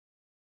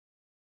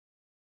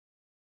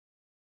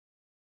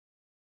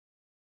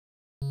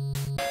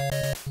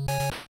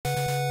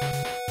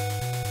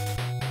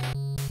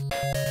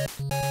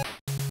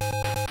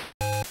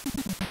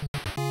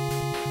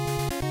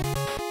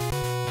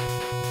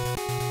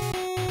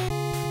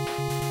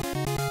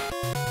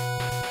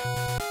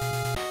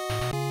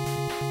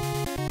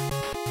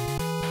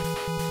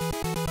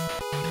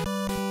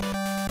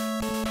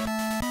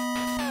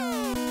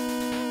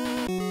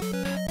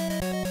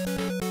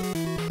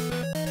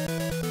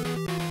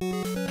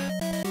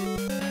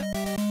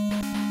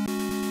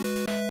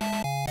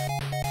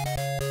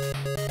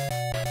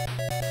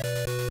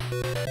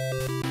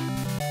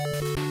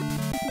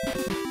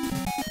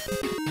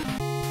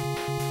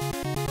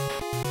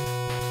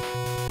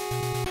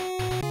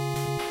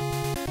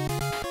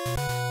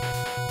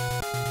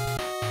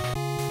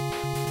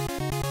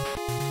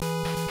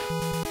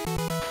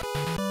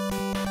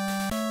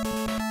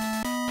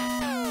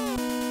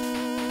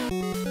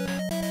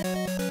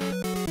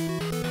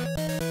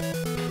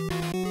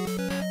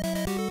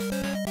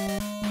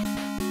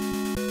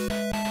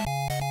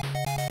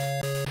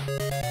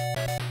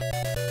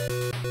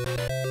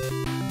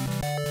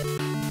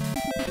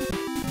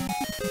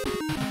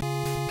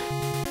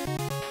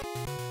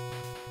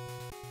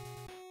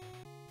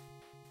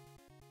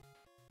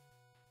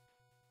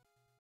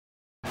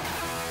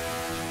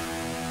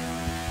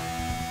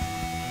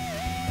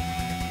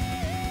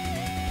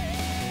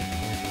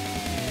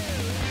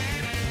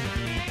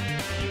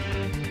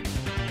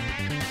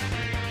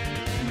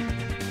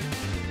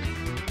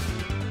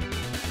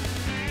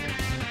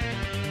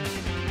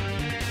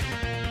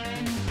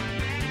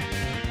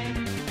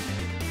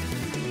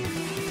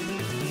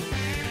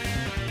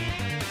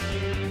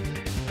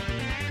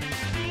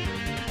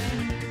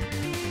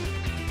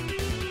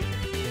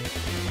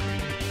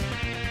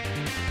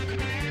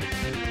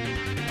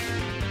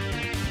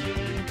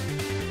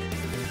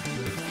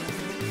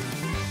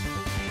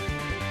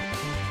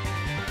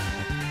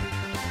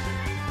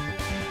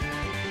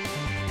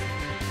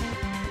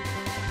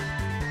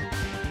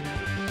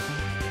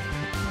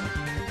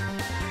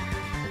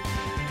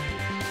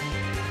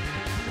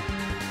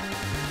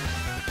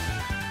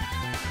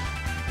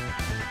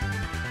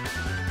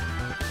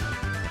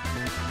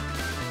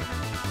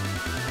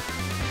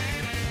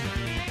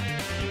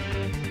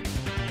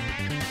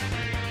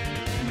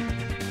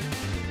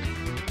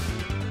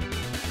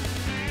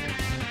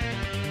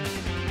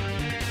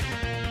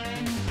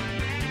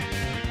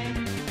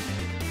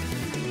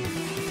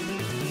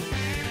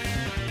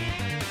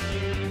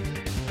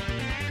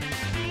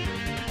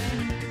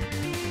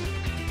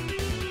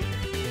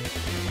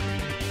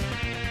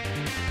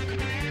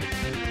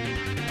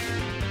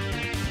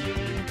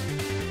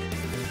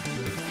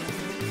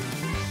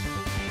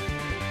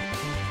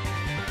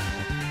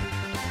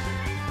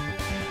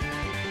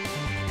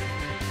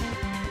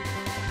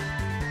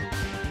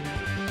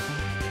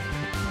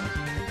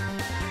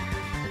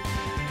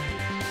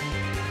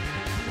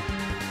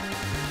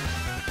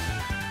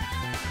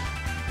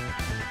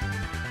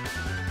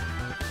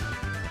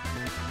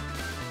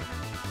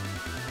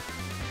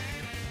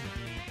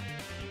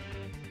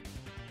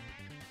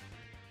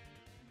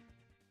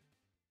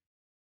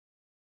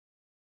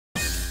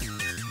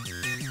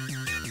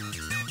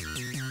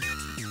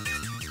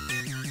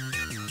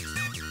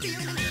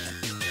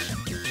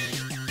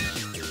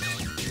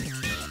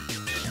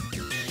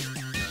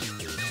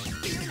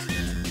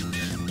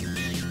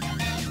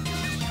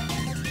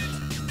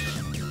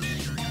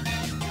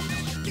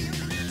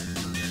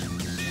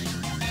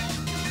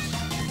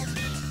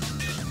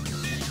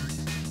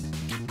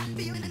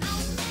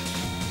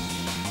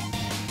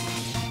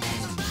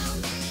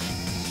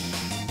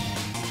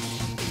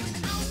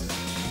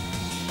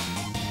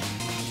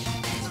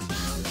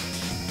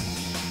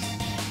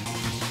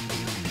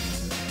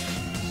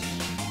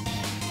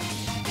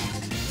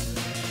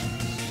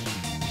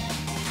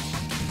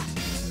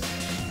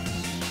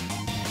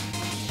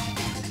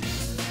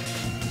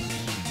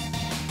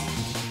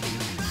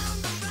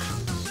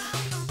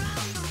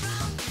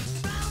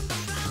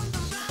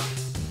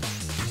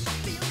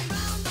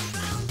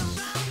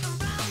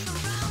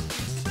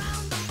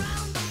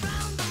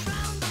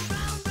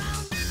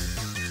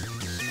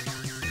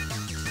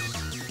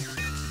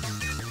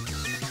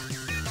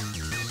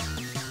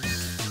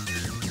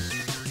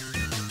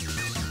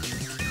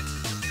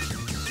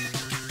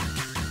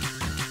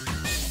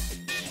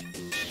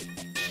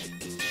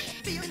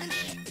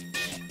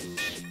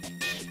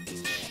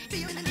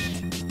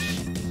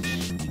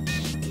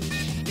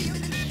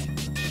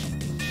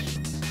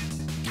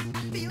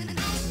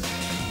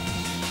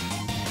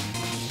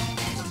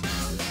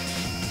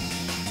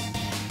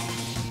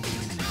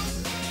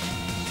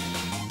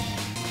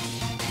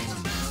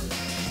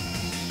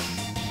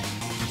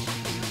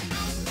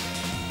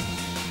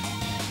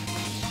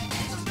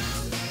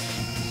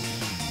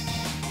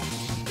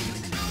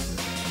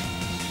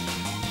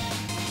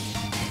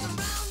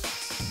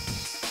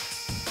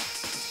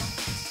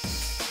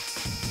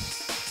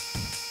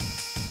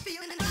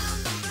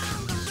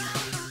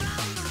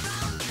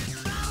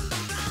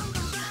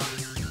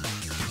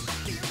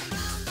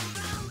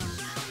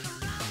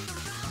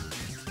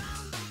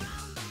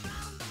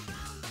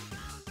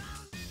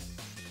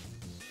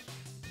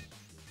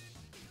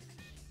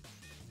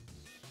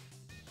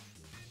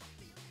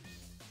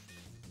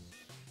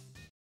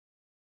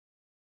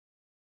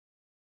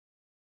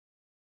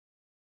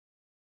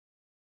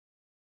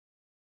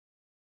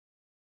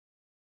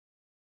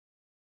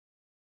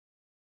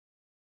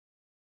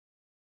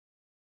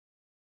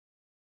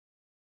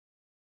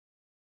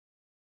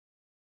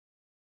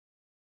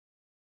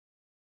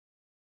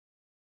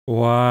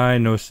Why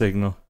no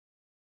signal?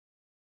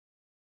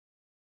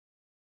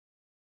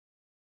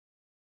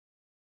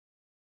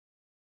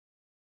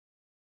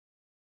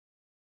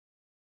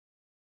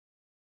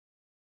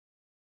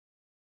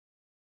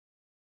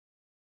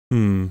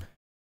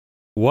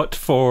 What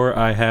for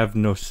I have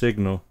no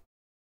signal?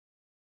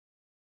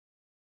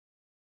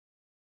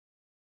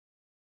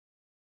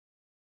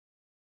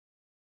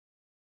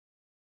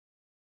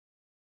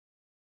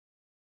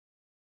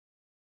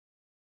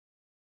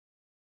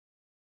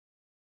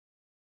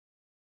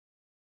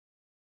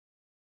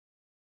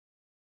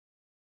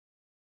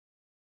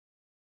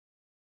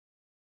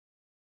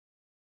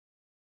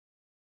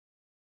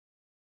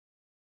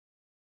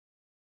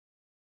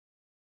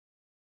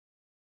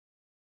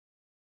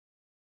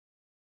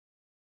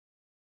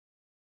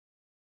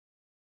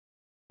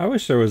 I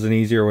wish there was an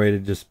easier way to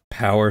just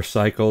power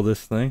cycle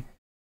this thing.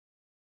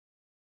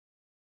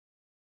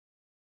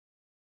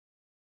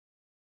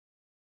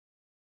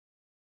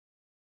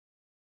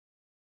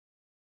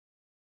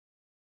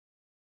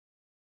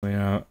 You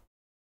know,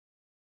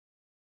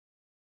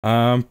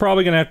 I'm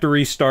probably gonna have to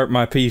restart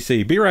my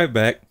PC. Be right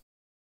back.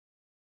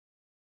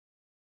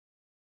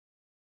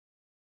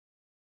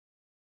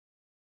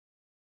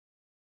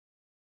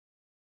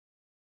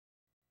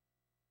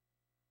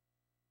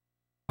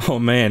 Oh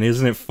man,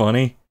 isn't it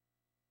funny?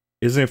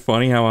 Isn't it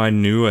funny how I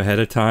knew ahead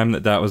of time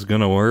that that was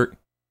gonna work?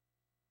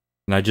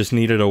 And I just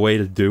needed a way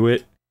to do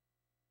it?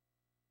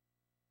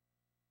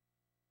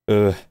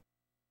 Ugh.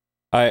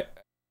 I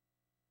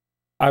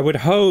would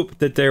hope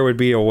that there would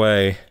be a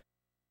way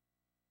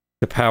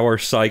to power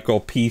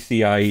cycle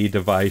PCIe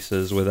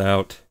devices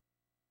without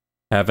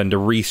having to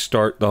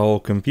restart the whole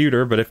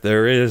computer, but if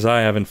there is,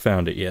 I haven't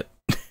found it yet.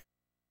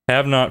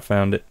 Have not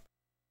found it.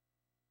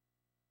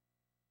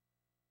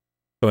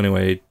 So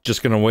anyway,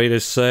 just gonna wait a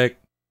sec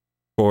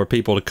for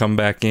people to come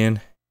back in.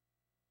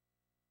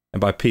 And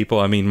by people,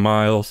 I mean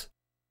Miles.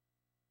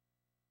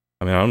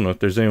 I mean, I don't know if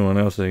there's anyone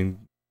else that can...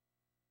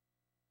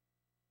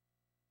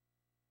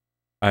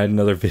 I had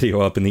another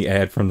video up and the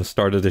ad from the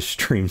start of this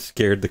stream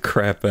scared the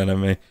crap out of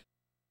me.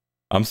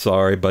 I'm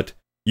sorry, but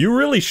you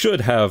really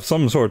should have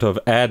some sort of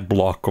ad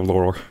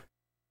blocker.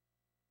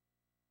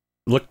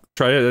 Look,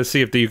 try to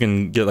see if you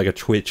can get like a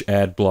Twitch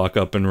ad block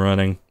up and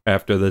running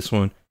after this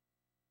one.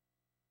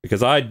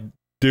 Because I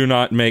do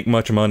not make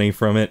much money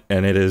from it,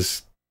 and it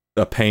is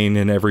a pain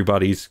in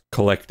everybody's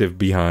collective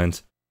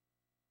behinds.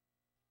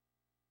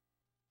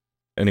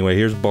 Anyway,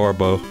 here's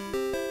Barbo.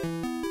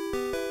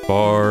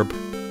 Barb.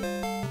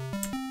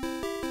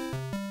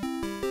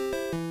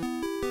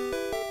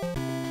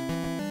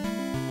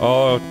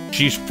 Oh,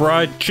 she's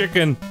fried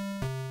chicken.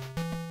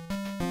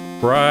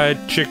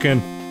 Fried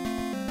chicken.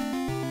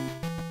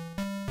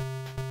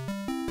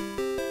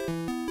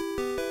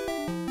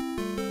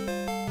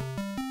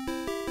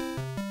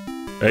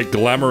 A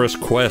glamorous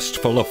quest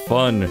full of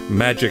fun,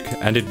 magic,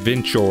 and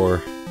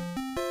adventure.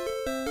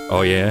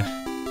 Oh yeah?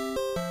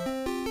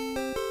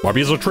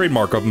 Barbie is a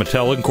trademark of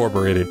Mattel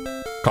Incorporated.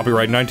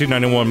 Copyright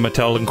 1991,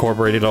 Mattel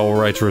Incorporated, all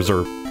rights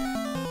reserved.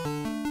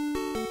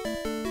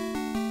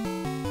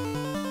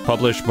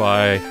 Published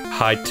by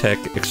High Tech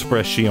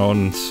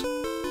Expressions.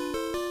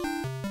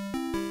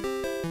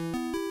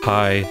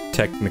 High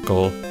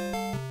Technical.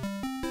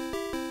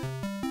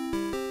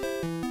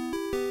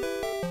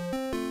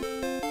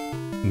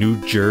 New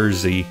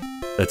Jersey.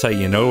 That's how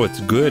you know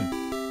it's good.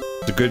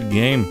 It's a good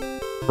game.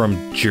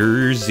 From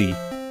Jersey.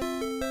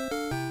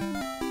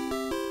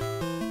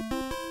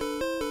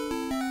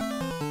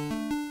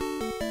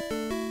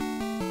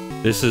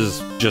 This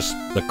is just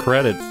the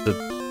credits that...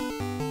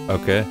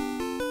 Okay.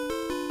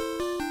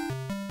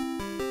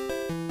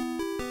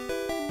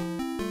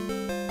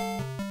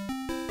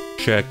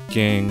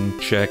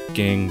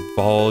 Checking,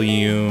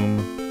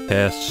 volume,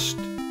 test,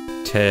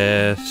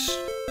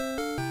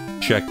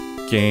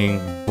 checking,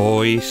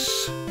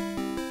 voice,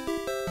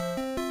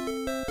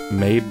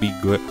 maybe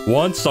good.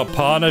 Once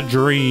upon a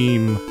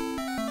dream.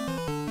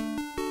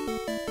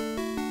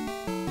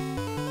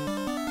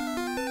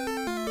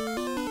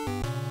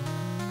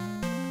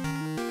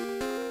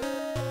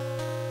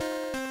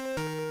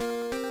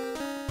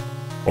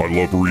 I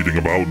love reading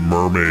about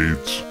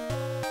mermaids.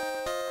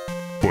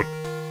 But...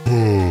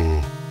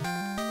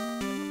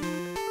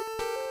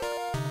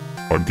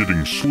 I'm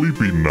getting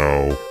sleepy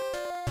now.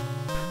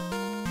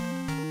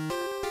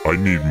 I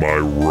need my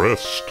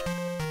rest.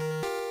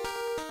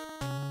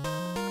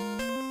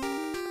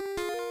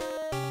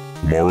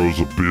 Tomorrow's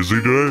a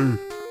busy day.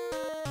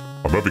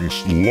 I'm having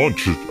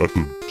lunch at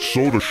the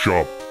soda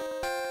shop.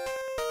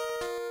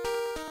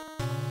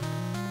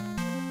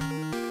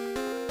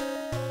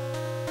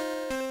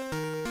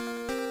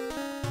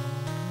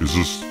 Is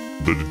this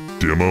the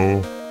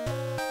demo?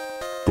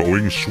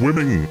 Going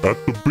swimming at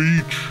the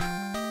beach.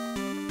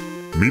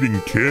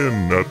 Meeting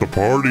Ken at the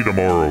party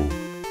tomorrow.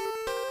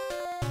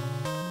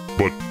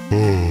 But,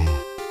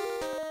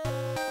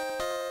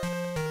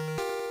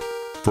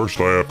 first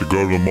I have to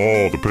go to the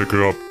mall to pick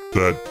up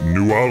that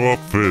new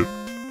outfit.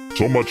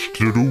 So much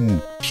to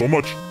do, so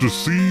much to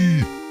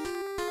see.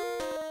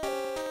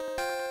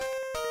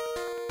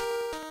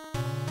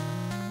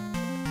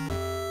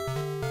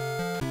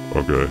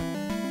 Okay.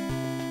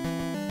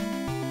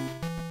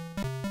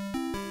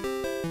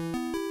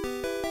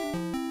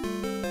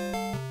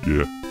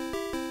 Yeah.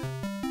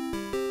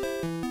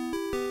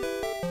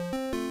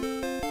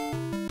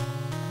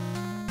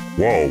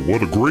 Wow,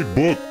 what a great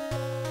book!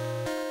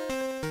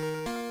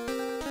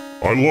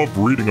 I love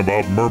reading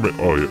about mermaid.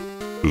 Oh, yeah.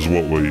 This is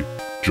what we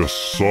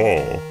just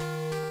saw.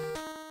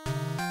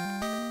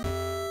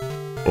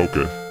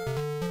 Okay.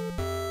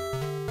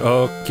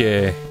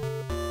 Okay.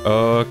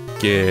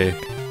 Okay.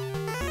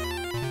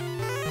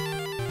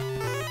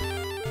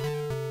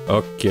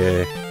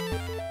 Okay.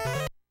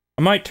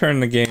 I might turn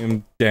the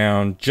game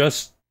down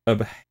just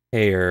a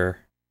hair.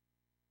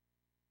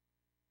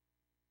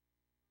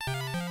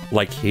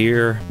 Like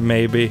here,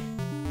 maybe?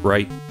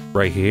 Right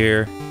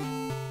here?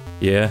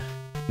 Yeah?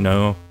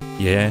 No?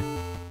 Yeah?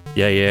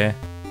 Yeah.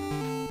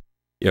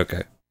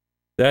 Okay.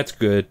 That's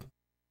good.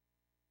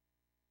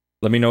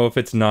 Let me know if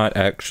it's not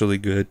actually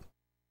good.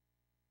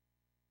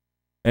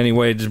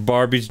 Anyway, just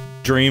Barbie's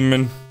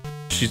dreaming.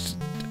 She's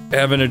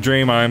having a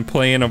dream. I'm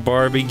playing a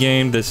Barbie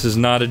game. This is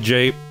not a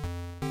jape.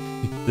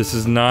 This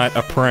is not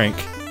a prank.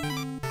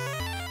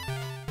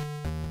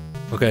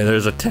 Okay,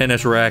 there's a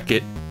tennis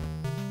racket.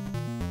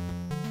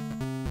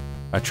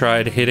 I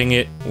tried hitting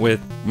it with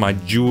my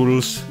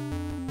jewels.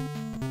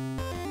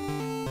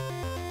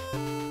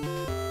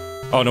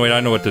 Oh no, wait, I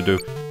know what to do.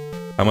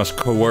 I must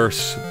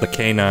coerce the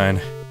canine.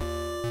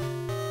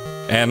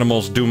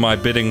 Animals do my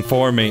bidding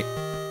for me.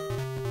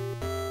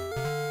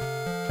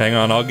 Hang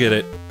on, I'll get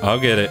it. I'll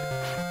get it.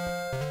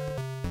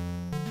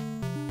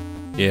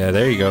 Yeah,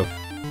 there you go.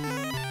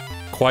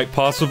 Quite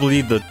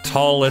possibly the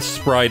tallest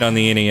sprite on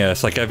the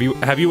NES. Like, have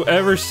you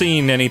ever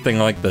seen anything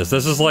like this?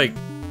 This is like...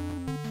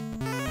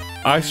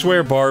 I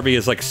swear Barbie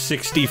is like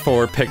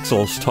 64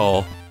 pixels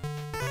tall.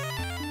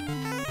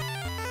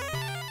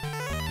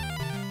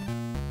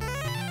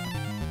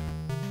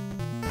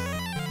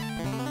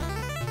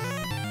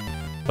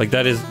 Like,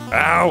 that is...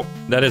 Ow!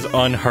 That is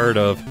unheard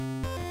of.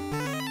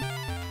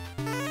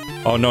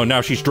 Oh no,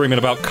 now she's dreaming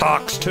about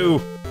cocks,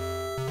 too!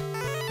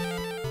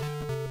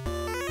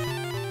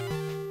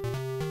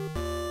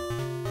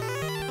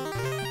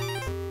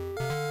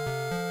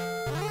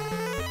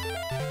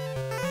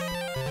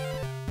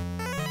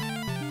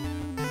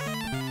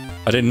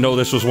 I didn't know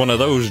this was one of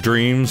those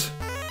dreams.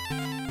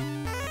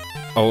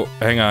 Oh,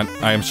 hang on.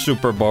 I am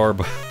Super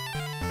Barb.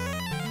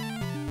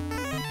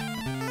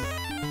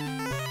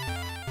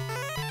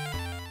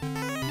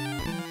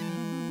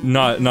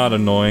 Not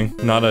annoying.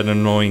 Not an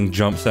annoying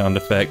jump sound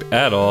effect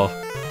at all.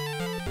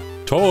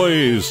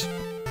 Toys!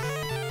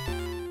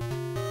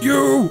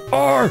 You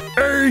are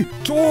a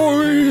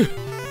toy!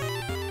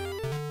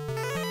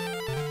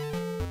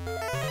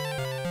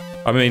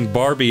 I mean,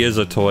 Barbie is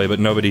a toy, but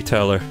nobody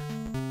tell her.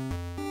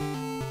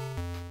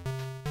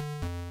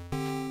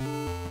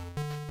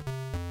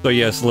 So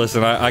yes,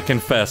 listen, I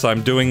confess,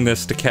 I'm doing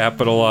this to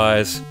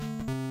capitalize.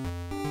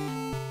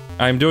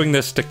 I'm doing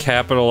this to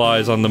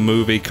capitalize on the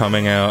movie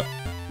coming out.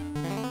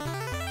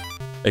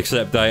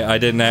 Except I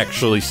didn't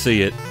actually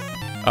see it.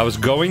 I was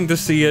going to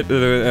see it,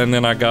 and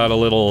then I got a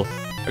little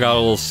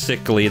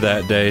sickly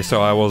that day,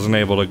 so I wasn't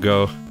able to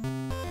go.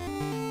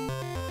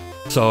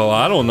 So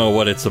I don't know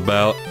what it's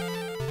about.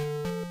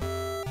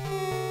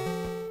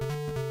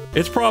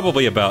 It's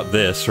probably about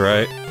this,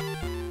 right?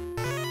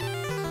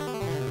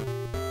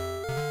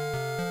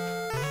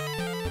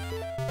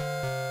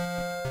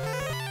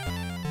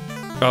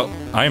 Oh,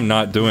 I am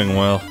not doing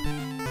well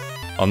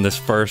on this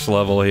first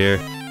level here.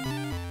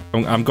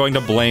 I'm going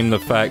to blame the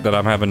fact that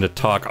I'm having to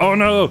talk. Oh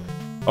no!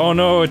 Oh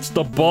no, it's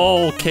the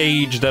ball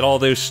cage that all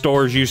those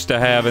stores used to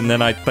have, and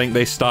then I think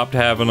they stopped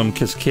having them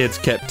because kids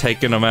kept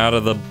taking them out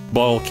of the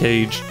ball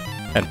cage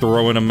and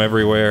throwing them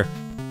everywhere.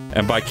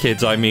 And by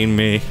kids, I mean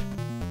me.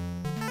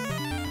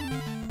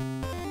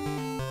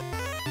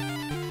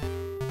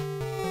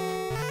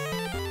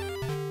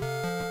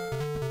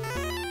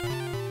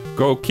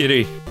 Go,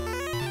 kitty.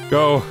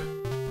 Go.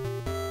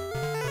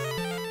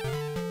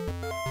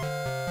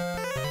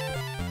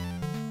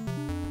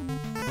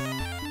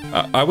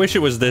 I wish it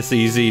was this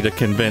easy to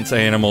convince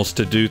animals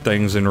to do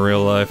things in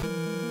real life.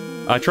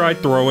 I tried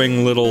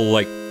throwing little,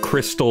 like,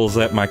 crystals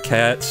at my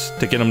cats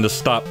to get them to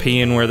stop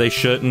peeing where they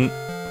shouldn't,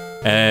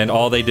 and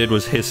all they did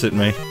was hiss at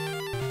me.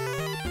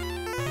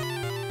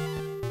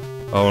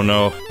 Oh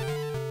no.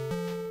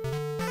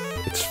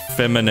 It's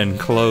feminine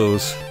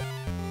clothes.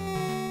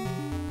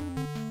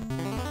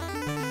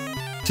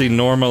 See,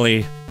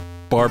 normally,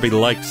 Barbie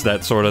likes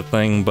that sort of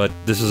thing, but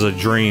this is a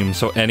dream,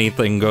 so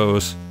anything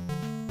goes.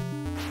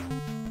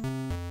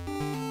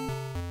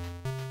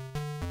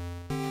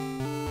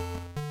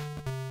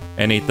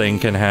 Anything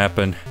can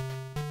happen.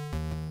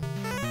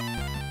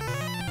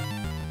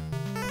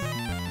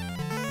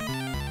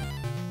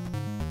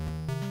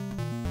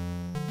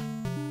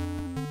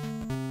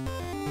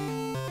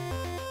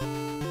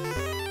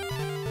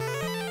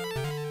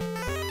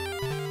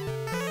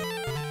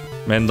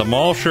 Man, the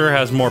mall sure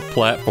has more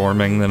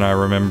platforming than I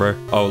remember.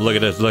 Oh, look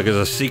at this. Look, it's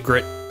a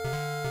secret.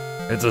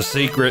 It's a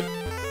secret.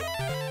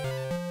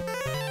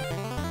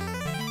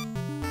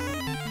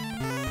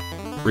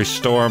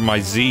 restore my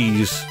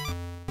Z's.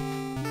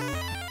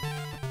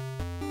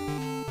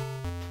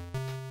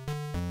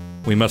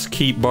 We must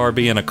keep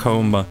Barbie in a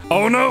coma.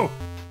 Oh no!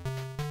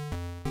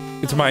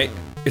 It's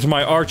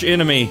my arch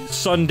enemy,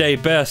 Sunday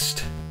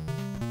Best.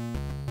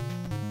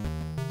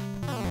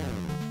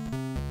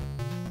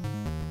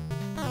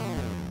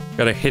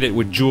 Gotta hit it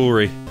with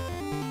jewelry.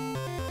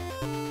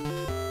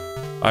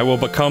 I will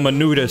become a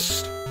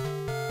nudist.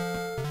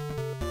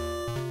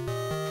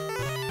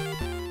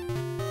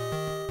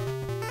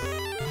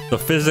 The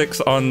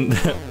physics on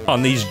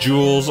on these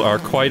jewels are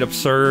quite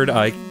absurd.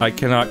 I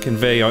cannot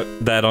convey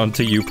that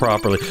onto you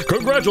properly.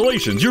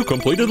 Congratulations, you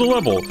completed the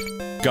level.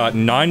 Got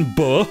 9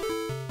 buh.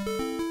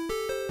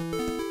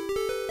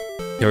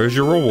 Here's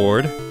your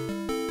reward.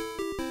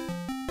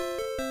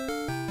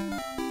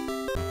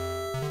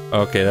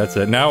 Okay, that's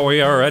it. Now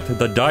we are at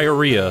the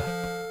diarrhea.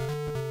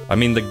 I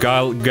mean the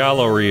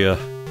galleria.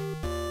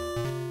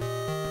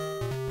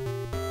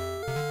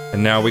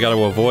 And now we gotta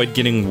avoid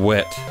getting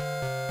wet.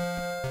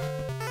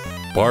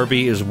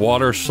 Barbie is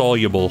water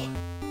soluble.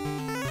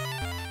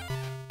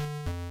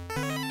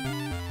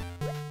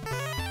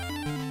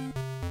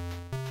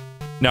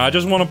 Now, I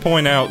just want to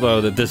point out,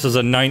 though, that this is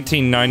a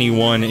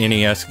 1991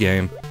 NES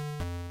game.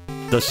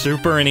 The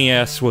Super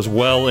NES was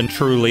well and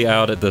truly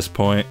out at this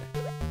point.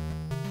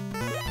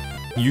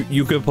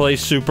 You could play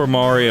Super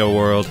Mario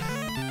World.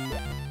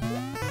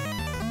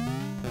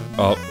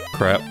 Oh,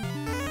 crap.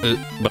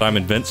 But I'm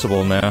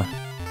invincible now.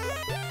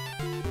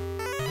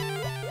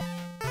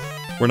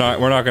 We're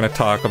not gonna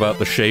talk about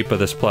the shape of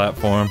this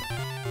platform.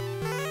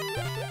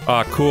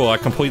 Ah, cool, I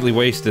completely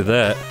wasted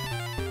that.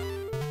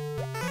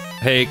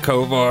 Hey,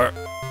 Kovar.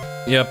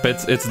 Yep,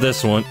 it's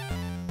this one.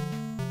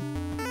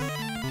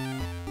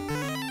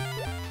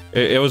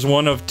 It was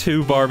one of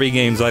 2 Barbie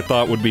games I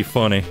thought would be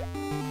funny.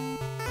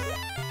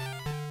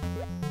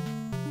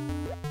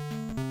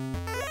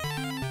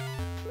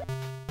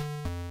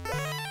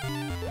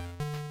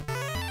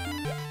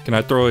 Can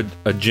I throw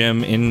a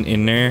gem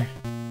in there?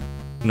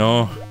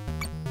 No.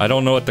 I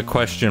don't know what the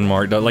question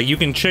mark does. Like, you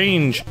can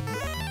change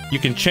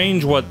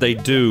what they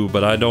do,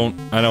 but I don't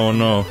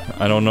know.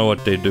 I don't know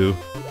what they do.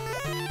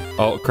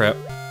 Oh, crap.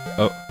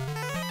 Oh.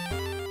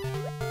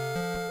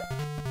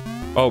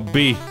 Oh,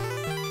 B.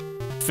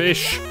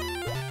 Fish.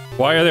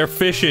 Why are there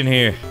fish in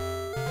here?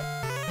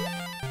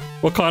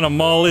 What kind of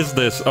mall is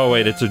this? Oh,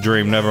 wait, it's a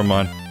dream. Never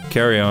mind.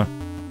 Carry on.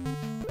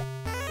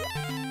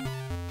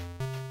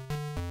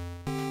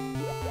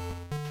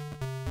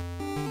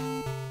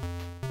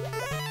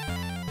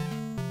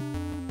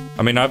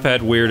 I mean, I've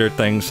had weirder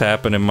things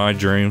happen in my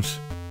dreams.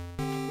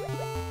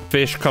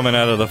 Fish coming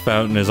out of the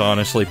fountain is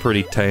honestly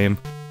pretty tame.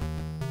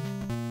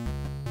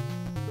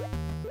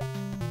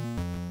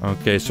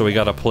 Okay, so we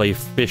gotta play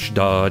fish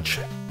dodge.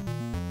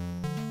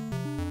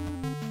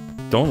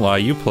 Don't lie,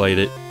 you played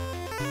it.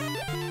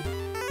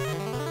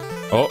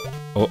 Oh,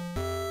 oh.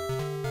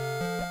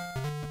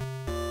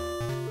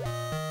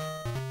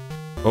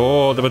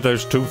 Oh, but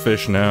there's 2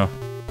 fish now.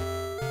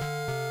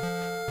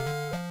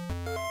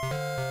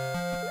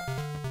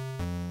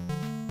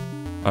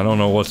 I don't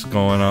know what's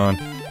going on.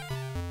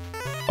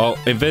 Oh,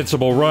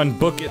 invincible, run,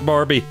 book it,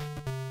 Barbie.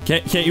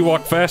 Can't you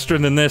walk faster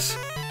than this?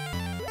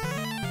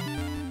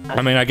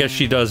 I mean, I guess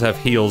she does have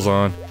heels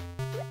on.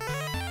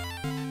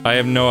 I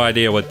have no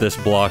idea what this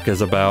block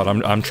is about.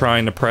 I'm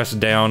trying to press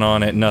down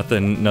on it,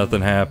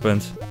 nothing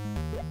happens.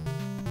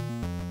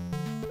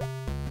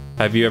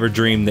 Have you ever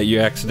dreamed that you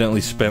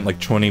accidentally spent like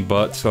 20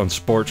 bucks on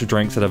sports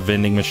drinks at a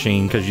vending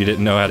machine because you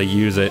didn't know how to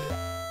use it?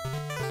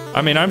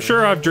 I mean, I'm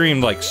sure I've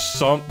dreamed like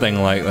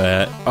something like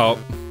that. Oh.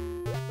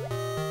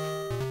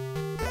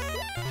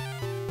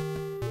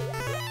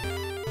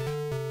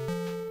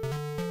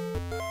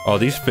 Oh,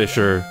 these fish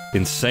are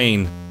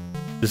insane.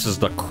 This is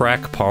the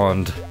crack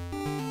pond.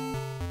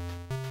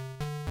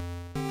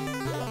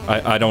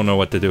 I don't know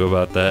what to do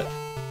about that.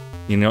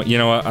 You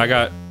know what? I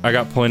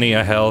got plenty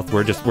of health.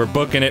 We're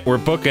booking it. We're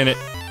booking it.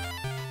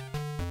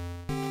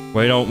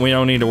 We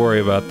don't need to worry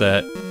about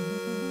that.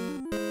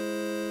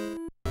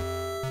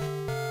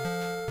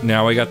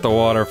 Now we got the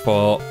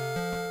waterfall.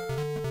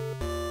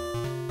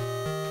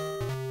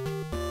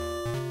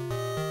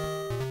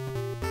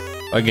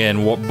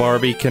 Again,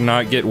 Barbie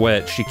cannot get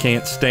wet. She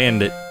can't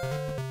stand it.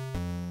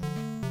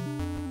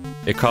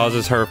 It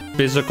causes her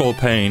physical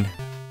pain.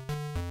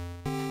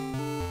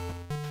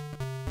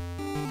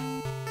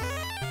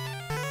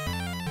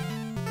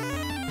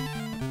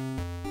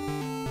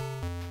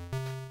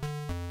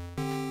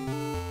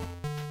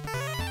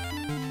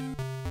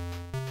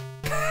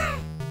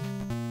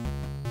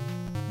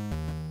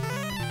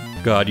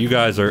 God, you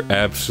guys are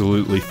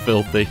absolutely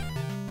filthy.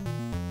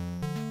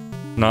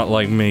 Not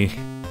like me.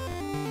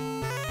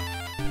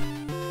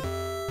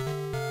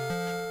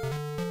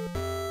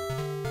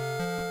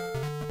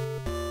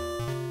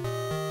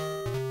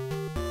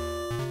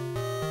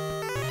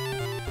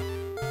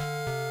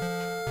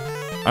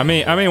 I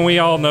mean, we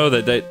all know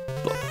that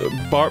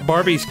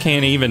Barbies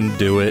can't even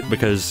do it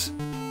because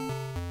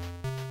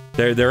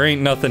there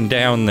ain't nothing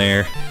down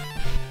there.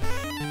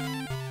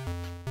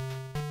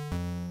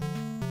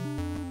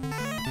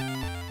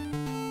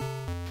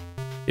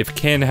 if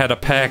Ken had a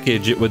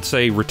package, it would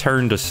say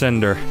return to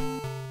sender.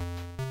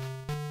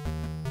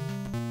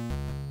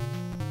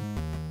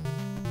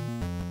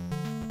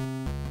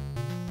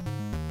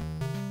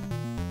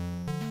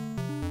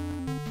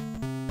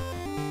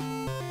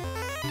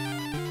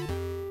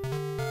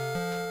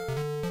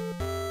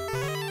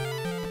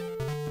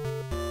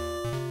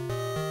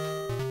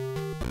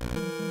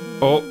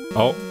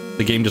 Oh,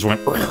 the game just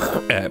went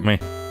at me.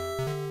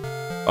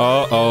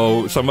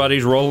 Uh-oh,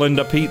 somebody's rolling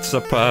the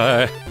pizza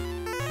pie.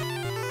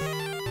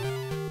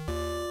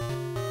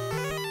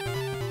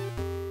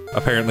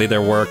 Apparently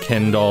there were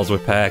Ken dolls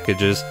with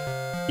packages.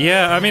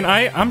 Yeah, I mean,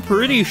 I'm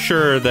pretty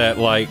sure that,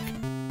 like,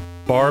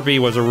 Barbie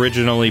was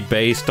originally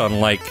based on,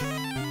 like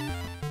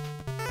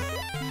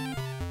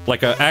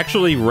a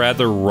actually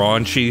rather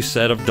raunchy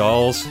set of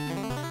dolls.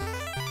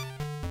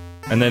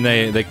 And then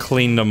they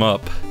cleaned them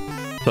up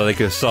so they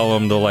could sell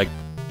them to, like,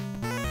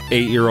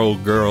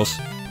 8-year-old girls.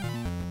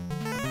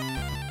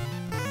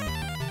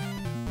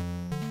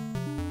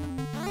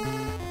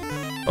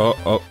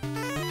 Oh.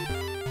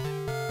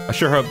 I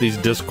sure hope these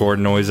Discord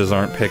noises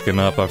aren't picking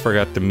up. I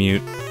forgot to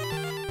mute.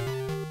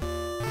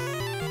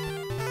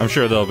 I'm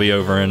sure they'll be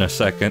over in a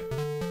second.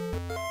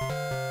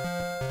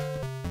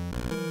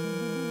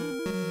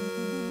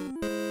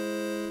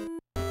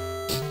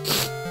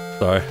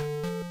 Sorry.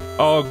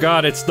 Oh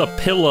god, it's the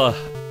pillow.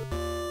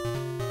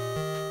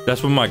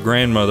 That's what my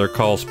grandmother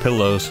calls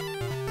pillows.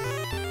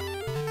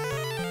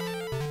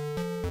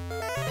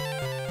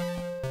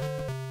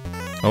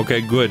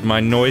 Okay, good.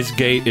 My noise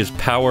gate is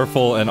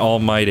powerful and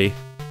almighty.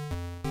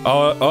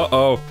 Oh,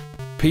 uh-oh.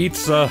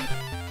 Pizza.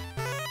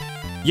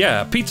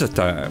 Yeah, pizza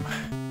time.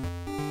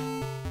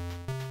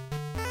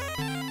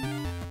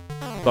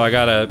 So I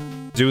gotta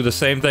do the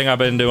same thing I've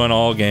been doing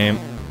all game.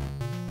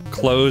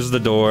 Close the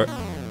door.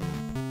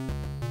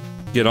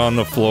 Get on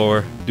the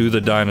floor. Do the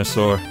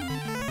dinosaur.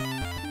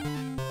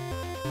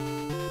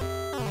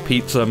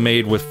 Pizza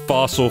made with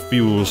fossil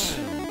fuels.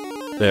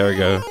 There we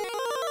go.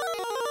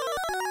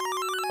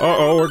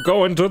 Uh-oh, we're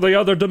going to the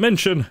other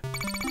dimension.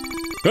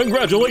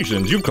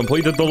 Congratulations, you've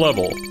completed the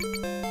level.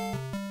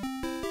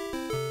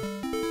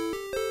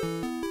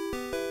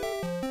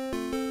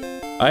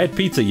 I had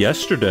pizza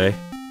yesterday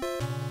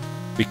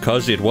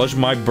because it was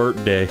my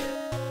birthday.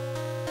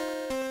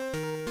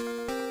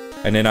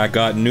 And then I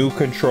got new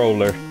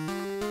controller.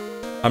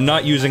 I'm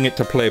not using it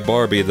to play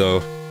Barbie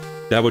though.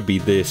 That would be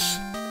this.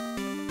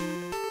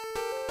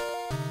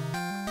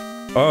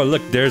 Oh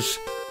look, there's...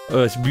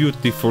 oh, it's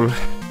beautiful.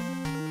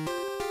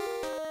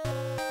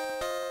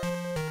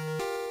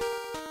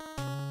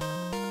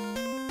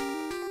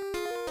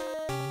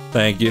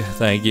 Thank you,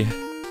 thank you.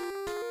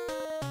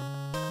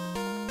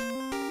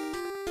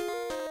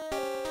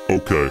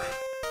 Okay.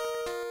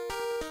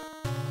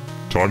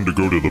 Time to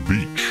go to the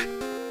beach.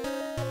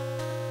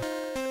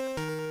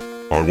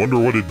 I wonder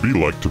what it'd be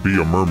like to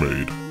be a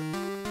mermaid.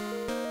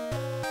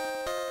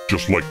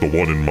 Just like the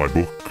one in my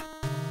book.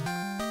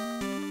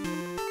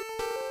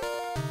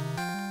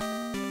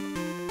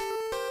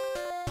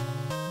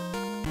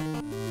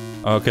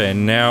 Okay,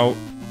 now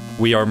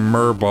we are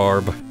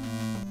Merbarb.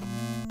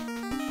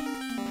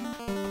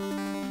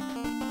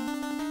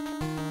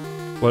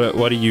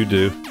 What do you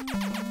do?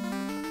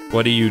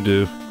 What do you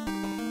do?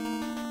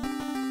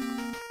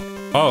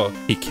 Oh,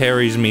 he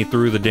carries me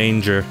through the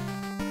danger.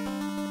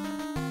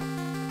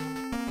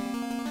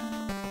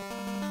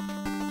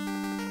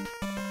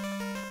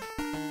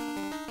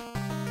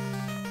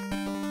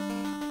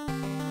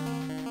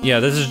 Yeah,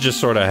 this is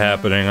just sort of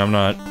happening. I'm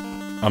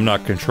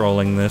not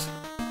controlling this.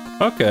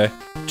 Okay,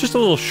 just a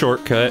little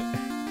shortcut.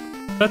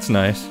 That's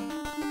nice.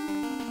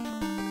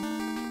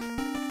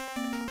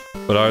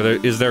 But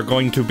is there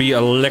going to be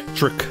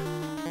electric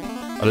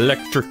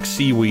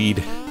seaweed?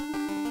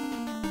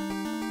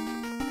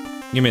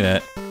 Give me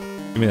that.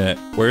 Give me that.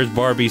 Where's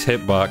Barbie's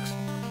hitbox?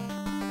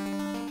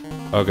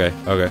 Okay,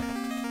 okay.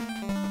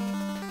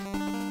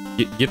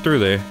 Get through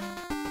there.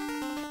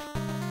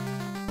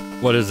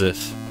 What is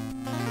this?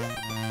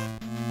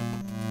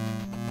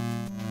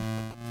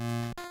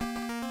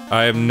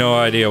 I have no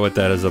idea what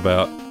that is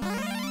about.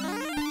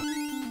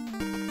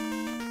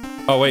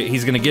 Oh wait,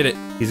 he's gonna get it.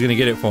 He's gonna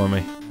get it for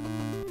me.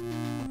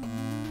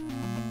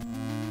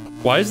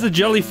 Why is the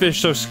jellyfish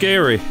so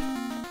scary?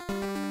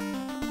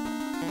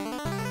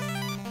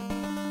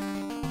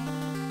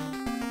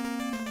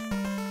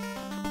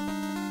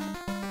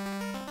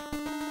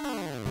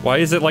 Why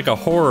is it like a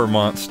horror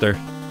monster?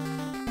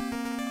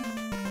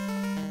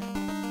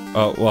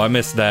 Oh, well I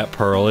missed that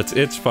pearl.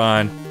 It's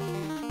fine.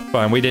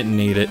 Fine, we didn't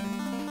need it.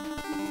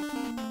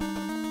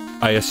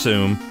 I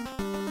assume.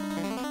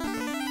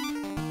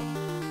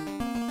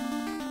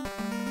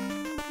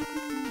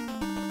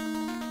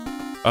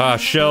 Ah,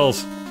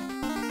 shells.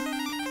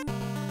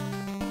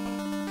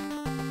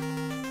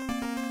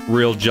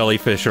 Real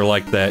jellyfish are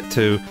like that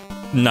too.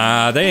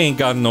 Nah, they ain't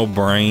got no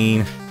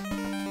brain.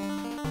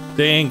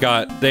 They ain't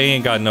got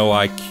no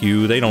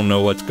IQ. They don't know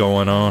what's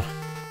going on.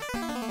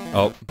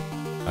 Oh,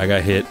 I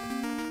got hit.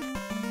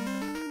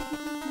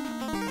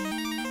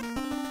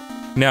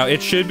 Now,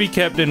 it should be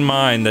kept in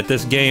mind that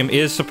this game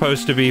is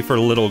supposed to be for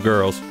little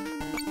girls.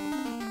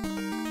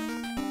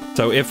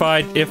 So if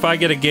I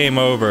get a game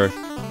over,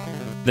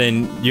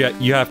 then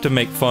you have to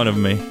make fun of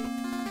me.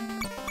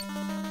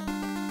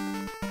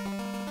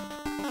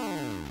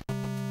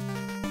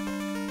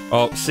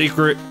 Oh,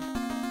 secret.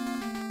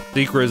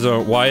 Secret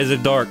zone. Why is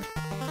it dark?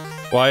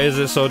 Why is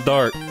it so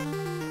dark?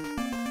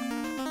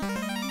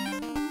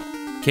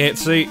 Can't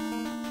see.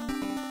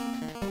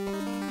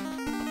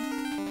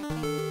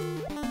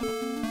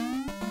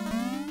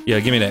 Yeah,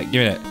 give me that.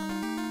 Give me that.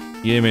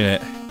 Give me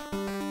that.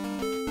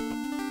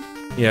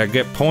 Yeah,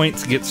 get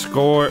points, get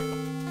score.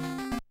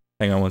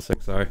 Hang on one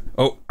sec, sorry.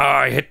 Oh,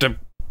 I hit the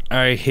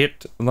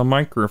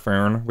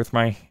microphone with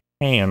my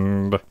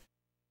hand.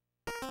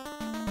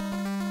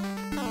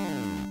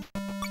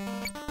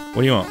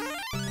 What do you want?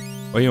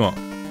 What do you want?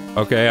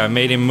 Okay, I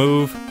made him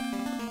move.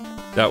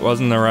 That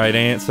wasn't the right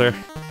answer.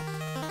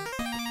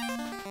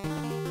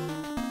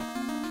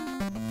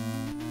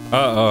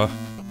 Uh-oh.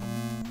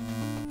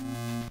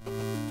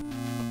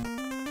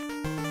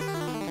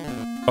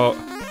 Oh.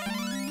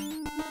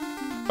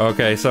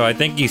 Okay, so I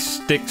think he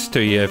sticks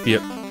to you if you...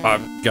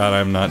 Oh, God,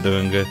 I'm not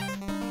doing good.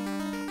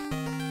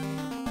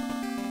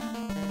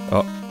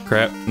 Oh,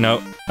 crap.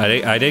 No,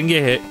 I didn't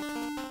get hit.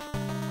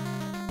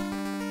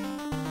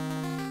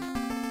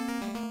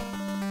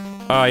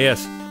 Ah,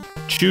 yes.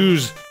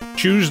 Choose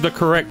the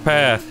correct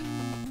path.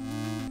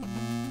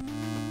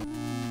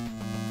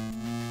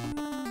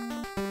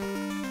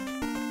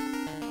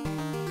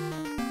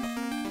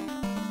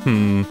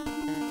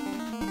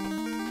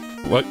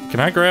 What? Can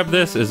I grab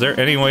this? Is there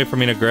any way for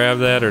me to grab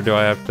that, or do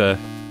I have to...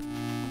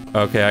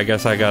 Okay, I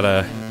guess I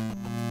gotta...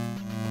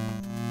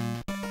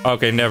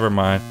 Okay, never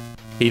mind.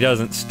 He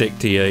doesn't stick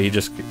to you, he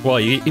just... Well,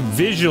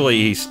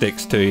 visually he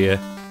sticks to you.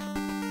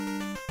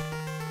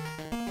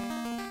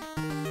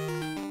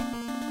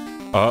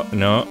 Oh,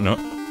 no, no.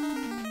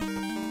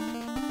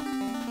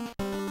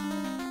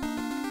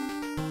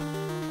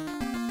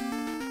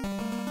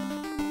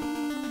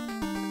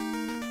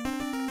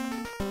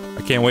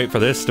 I can't wait for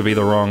this to be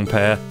the wrong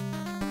path.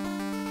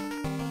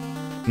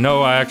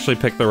 No, I actually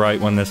picked the right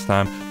one this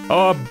time.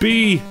 Oh,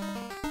 B!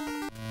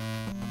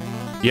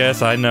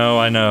 Yes, I know,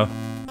 I know.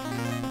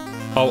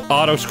 Oh,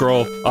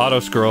 auto-scroll,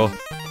 auto-scroll.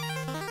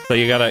 So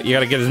you gotta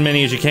get as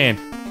many as you can.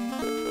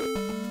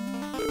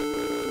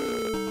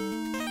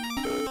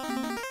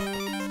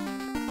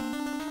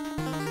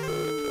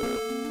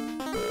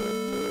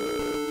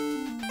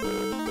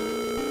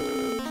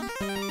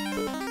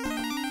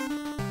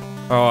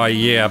 Oh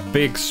yeah,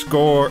 big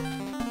score.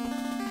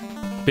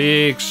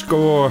 Big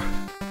score.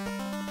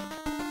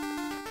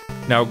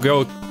 Now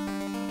go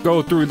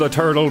through the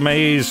turtle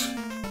maze.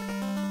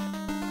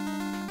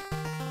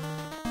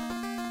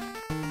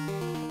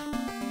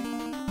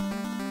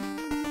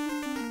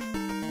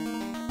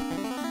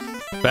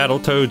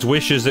 Battletoads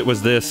wishes it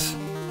was this.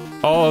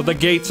 Oh, the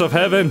gates of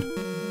heaven!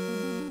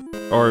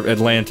 Or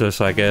Atlantis,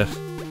 I guess.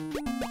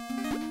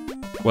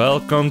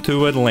 Welcome to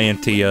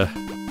Atlantia.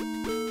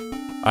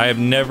 I have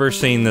never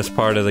seen this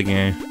part of the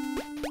game.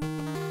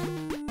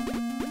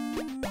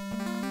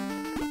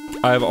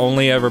 I've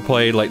only ever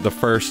played, like, the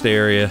first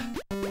area.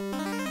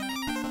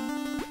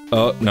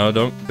 Oh, no,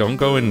 don't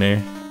go in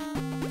there.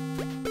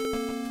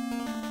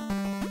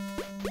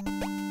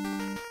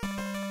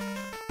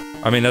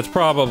 I mean, that's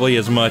probably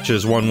as much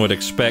as one would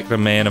expect a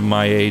man of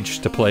my age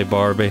to play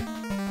Barbie.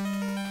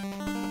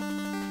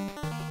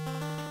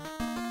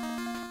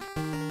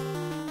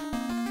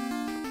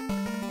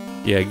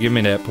 Yeah, give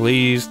me that,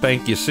 please.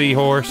 Thank you,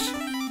 seahorse.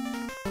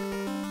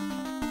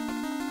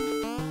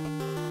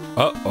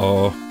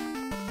 Uh-oh.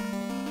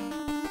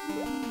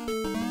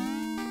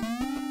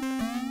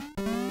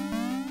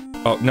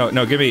 Oh,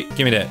 no, give me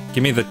that.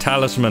 Give me the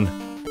talisman.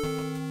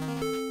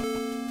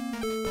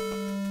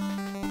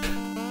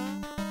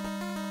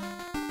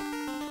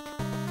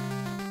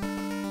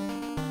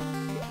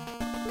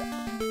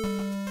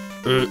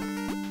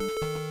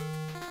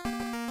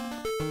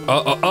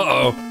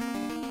 Uh-oh.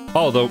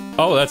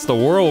 Oh, that's the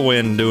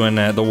whirlwind doing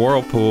that, the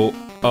whirlpool.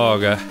 Oh,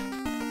 God.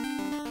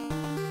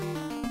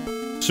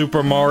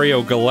 Super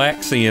Mario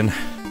Galaxian.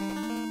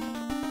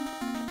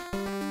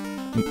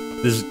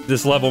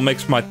 This level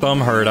makes my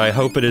thumb hurt. I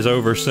hope it is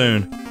over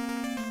soon.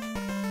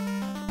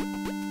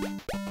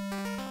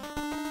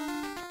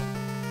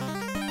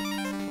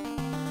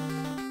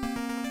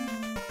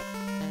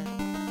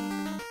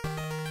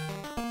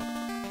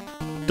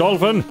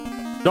 Dolphin!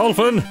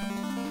 Dolphin!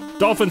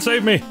 Dolphin,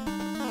 save me!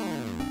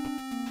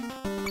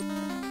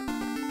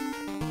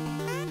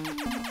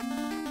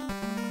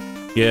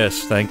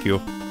 Yes, thank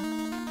you.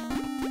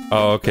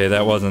 Oh, okay,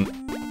 that wasn't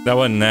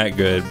that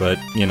good, but,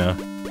 you know.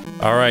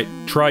 Alright,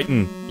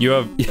 Triton, you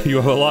have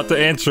a lot to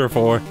answer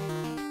for.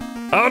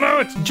 Oh no,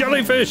 it's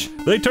jellyfish!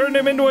 They turned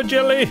him into a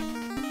jelly!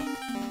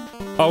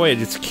 Oh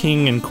wait, it's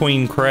King and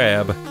Queen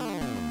Crab.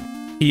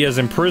 He has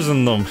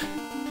imprisoned them.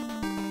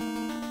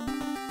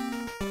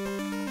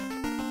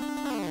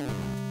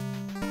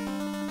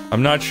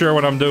 I'm not sure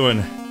what I'm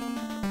doing.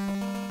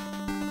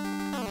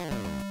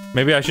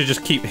 Maybe I should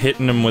just keep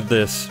hitting him with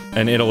this,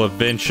 and it'll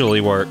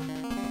eventually work.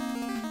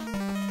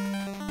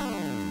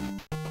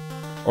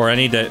 Or I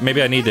need to-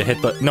 maybe I need to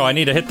hit the- no, I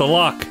need to hit the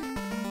lock!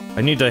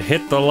 I need to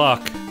hit the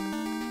lock.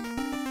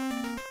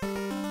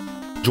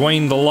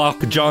 Dwayne the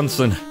Lock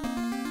Johnson.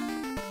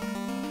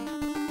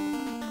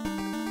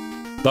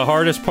 The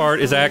hardest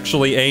part is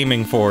actually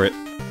aiming for it.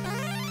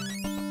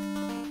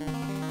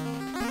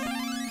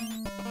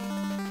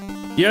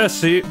 Yes,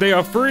 they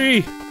are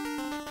free!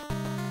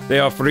 They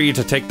are free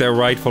to take their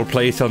rightful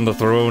place on the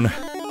throne.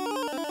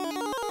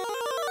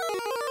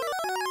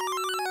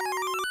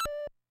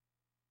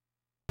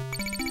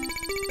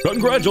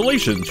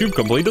 Congratulations, you've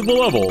completed the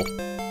level!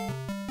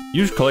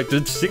 You've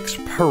collected 6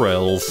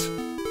 pearls.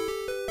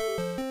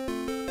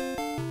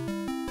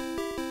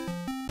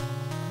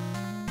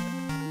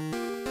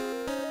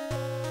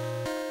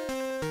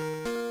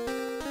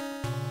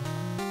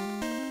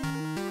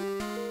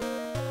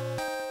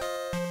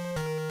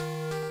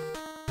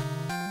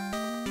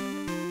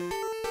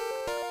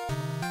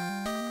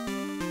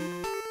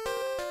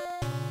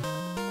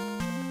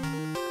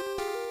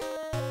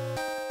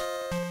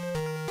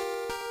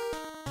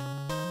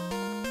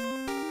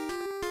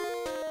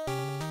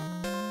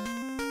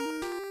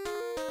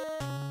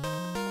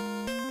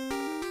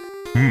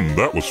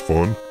 That was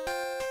fun.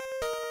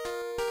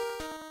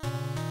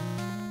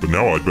 But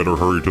now I'd better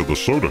hurry to the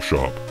soda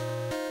shop.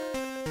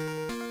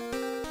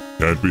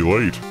 Can't be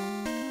late.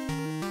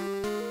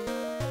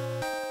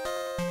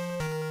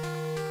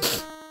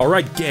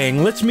 Alright,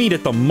 gang, let's meet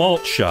at the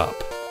malt shop.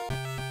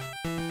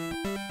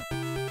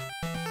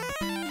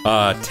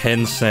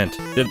 10 cent.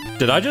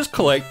 Did I just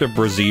collect a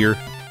brazier?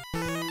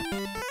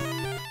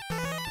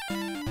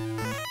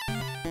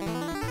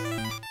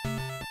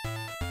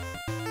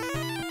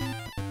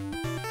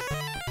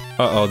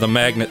 Uh-oh, the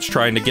magnet's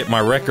trying to get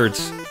my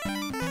records.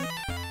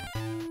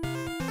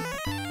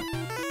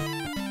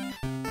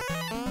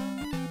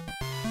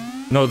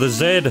 No, the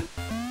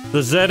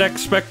ZX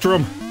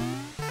Spectrum.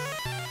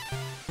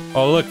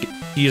 Oh look,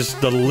 he's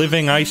the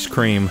living ice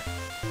cream.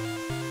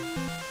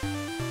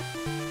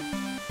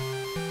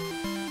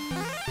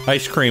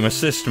 Ice cream,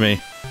 assist me.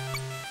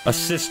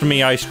 Assist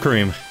me, ice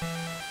cream.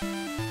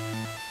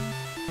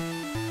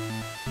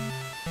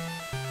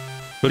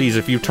 Please,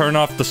 if you turn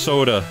off the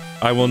soda,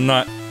 I will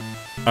not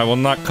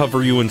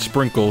cover you in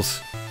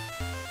sprinkles.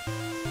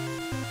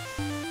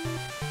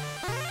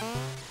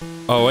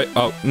 Oh wait,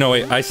 oh no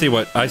wait, I see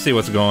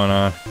what's going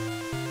on.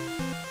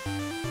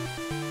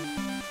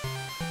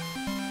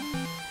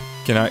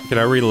 Can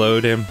I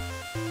reload him?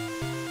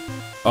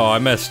 Oh, I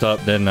messed up,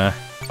 didn't I?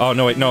 Oh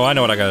no wait, no, I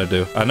know what I gotta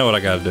do. I know what I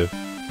gotta do.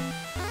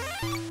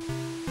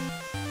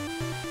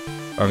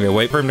 Okay,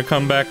 wait for him to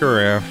come back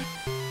around.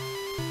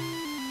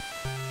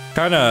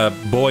 Kinda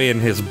boy in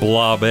his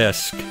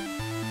blob-esque.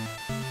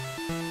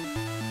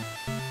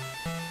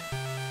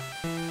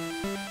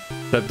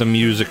 Except the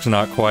music's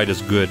not quite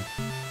as good.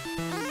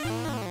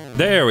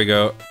 There we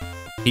go.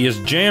 He has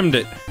jammed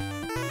it.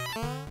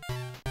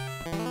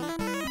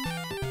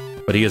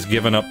 But he has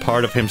given up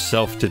part of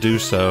himself to do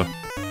so.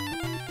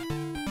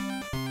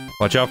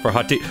 Watch out for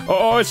hot tea.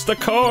 Oh, it's the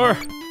car!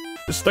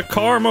 It's the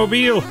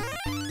car-mobile!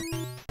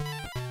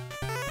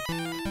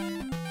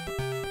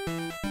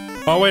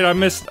 Oh wait, I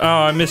missed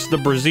the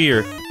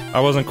brazier. I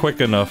wasn't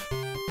quick enough.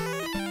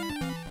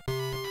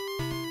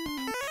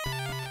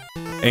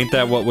 Ain't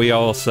that what we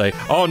all say?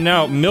 Oh,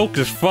 now milk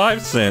is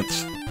 5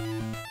 cents.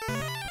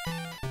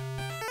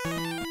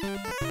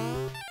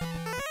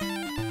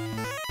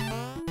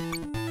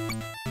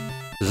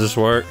 Does this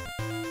work?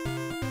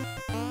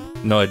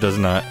 No, it does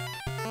not.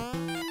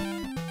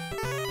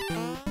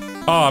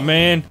 Aw,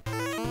 man.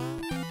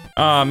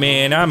 Aw,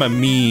 man, I'm a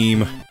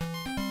meme.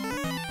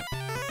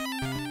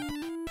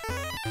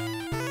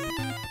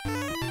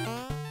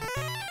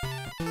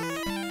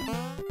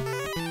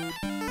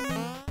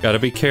 Gotta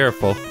be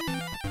careful.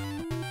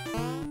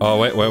 Oh,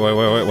 wait.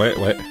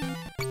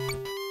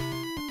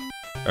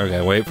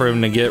 Okay, wait for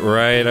him to get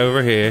right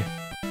over here.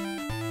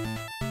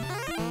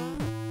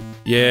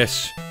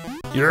 Yes.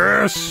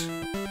 Yes!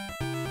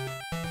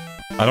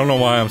 I don't know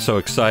why I'm so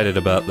excited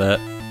about that.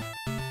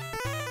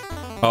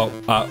 Oh,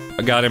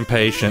 I got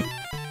impatient.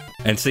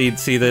 And see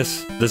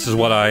this? This is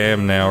what I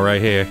am now,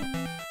 right here.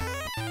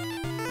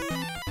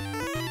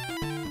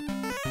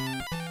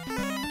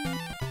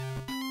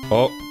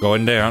 Oh,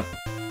 going down.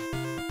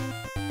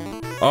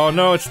 Oh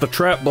no, it's the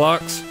trap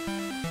blocks.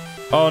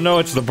 Oh no,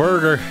 it's the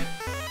burger.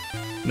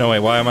 No, wait,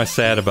 why am I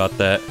sad about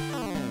that?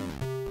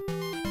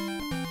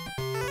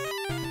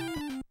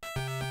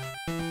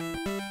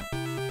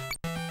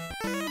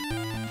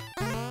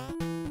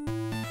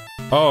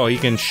 Oh, he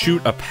can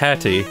shoot a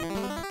patty.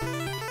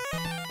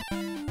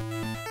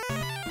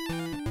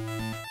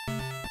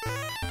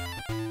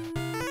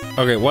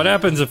 Okay, what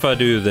happens if I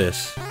do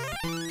this?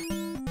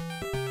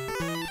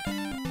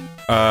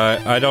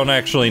 I don't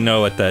actually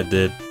know what that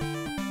did.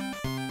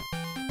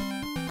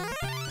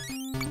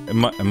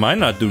 It might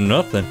not do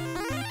nothing.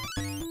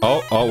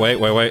 Oh,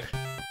 wait.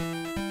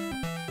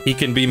 He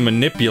can be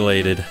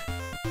manipulated.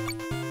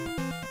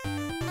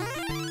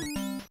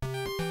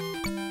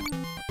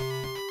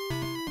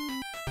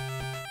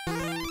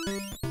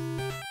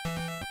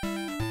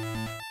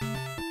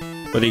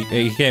 But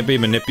he can't be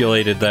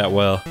manipulated that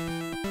well.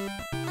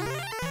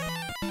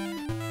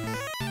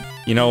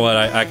 You know what,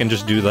 I can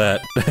just do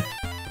that.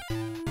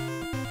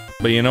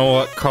 But you know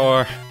what,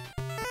 car?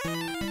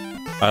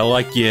 I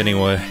like you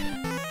anyway.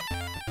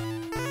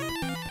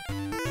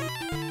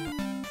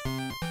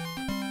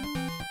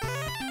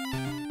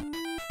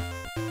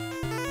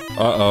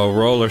 Uh-oh,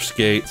 roller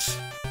skates.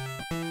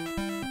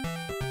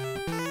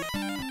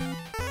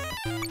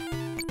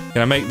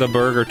 Can I make the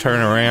burger turn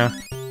around?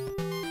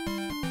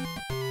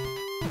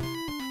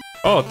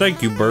 Oh,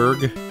 thank you,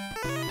 Berg.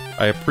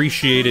 I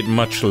appreciate it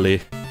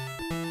muchly.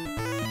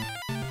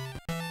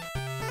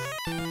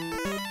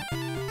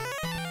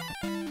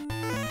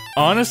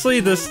 Honestly,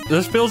 this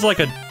feels like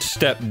a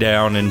step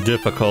down in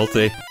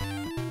difficulty.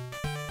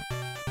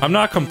 I'm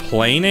not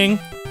complaining,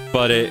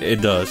 but it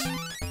does.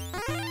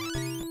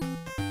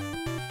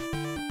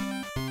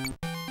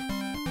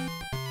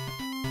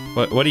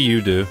 What do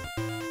you do?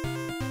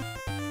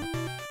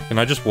 Can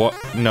I just walk?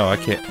 No, I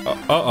can't.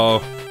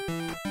 Uh-oh.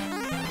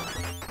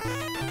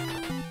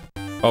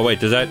 Oh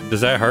wait, does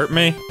that hurt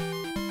me?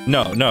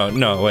 No,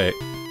 wait.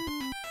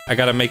 I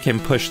gotta make him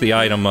push the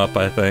item up,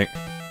 I think.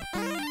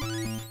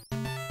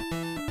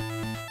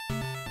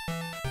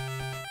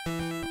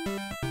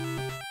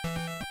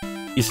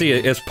 You see,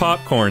 it's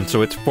popcorn,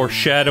 so it's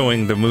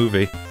foreshadowing the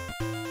movie.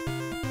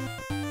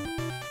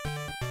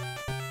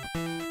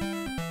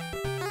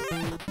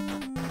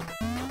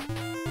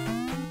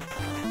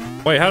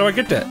 Wait, how do I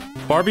get that?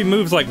 Barbie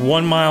moves like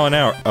 1 mile an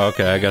hour.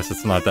 Okay, I guess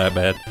it's not that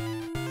bad.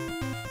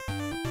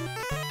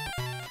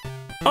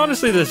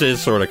 Honestly, this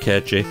is sort of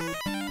catchy.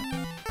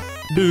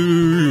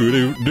 Do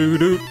do do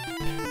do.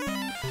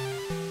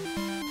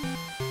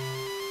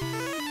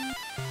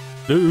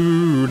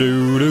 Do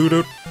do do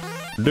do.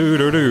 Do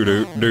do do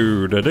do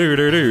do do do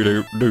do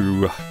do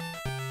do.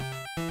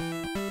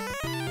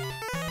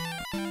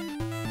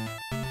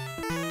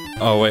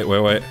 Oh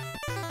wait.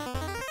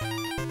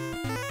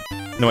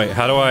 No wait,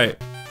 how do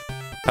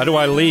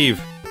I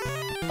leave?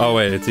 Oh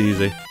wait, it's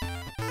easy.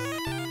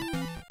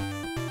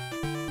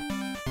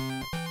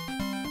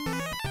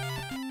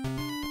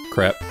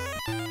 Crap.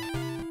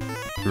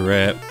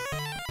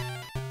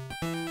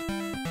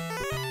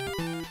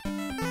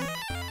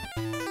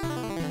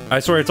 I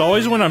swear, it's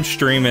always when I'm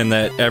streaming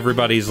that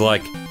everybody's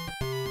like,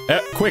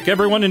 quick,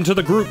 everyone into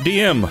the group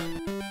DM!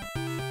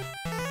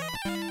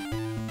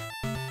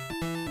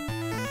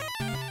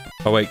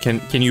 Oh wait,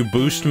 can you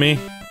boost me,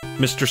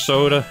 Mr.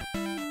 Soda?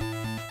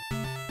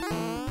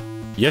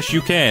 Yes,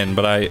 you can,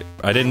 but I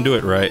didn't do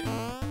it right.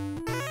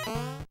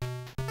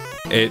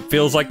 It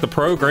feels like the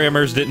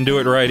programmers didn't do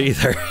it right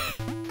either.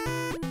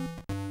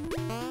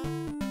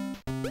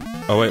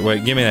 Oh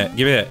wait, give me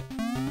that.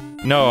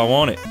 No, I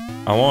want it.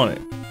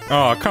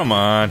 Oh, come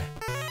on.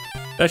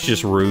 That's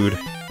just rude.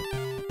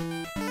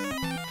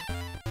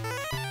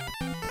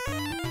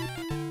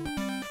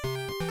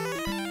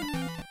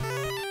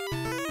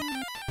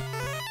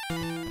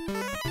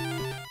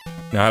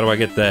 Now how do I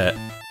get that?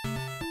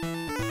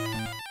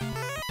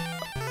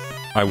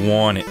 I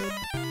want it.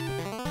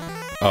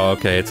 Oh,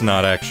 okay, it's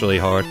not actually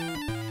hard.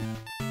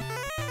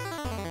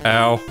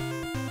 Ow.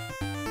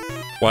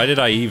 Why did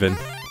I even?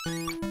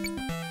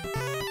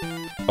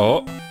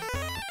 Oh.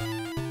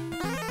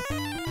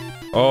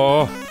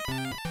 Oh.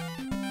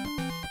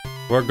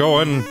 We're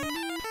going.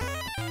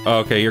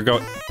 Okay, you're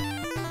going.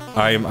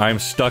 I'm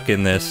stuck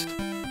in this.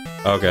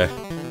 Okay.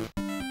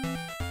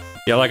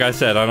 Yeah, like I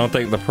said, I don't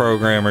think the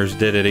programmers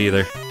did it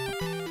either.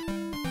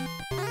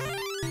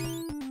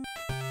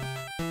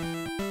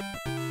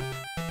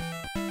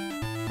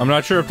 I'm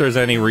not sure if there's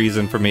any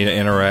reason for me to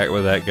interact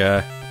with that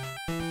guy.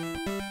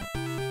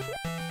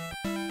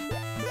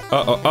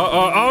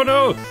 Oh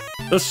no!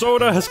 The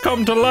soda has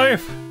come to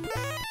life!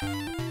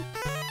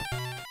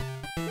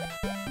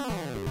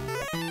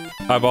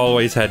 I've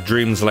always had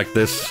dreams like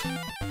this.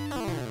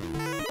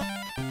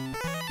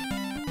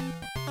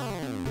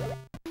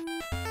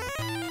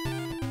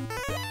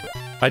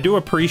 I do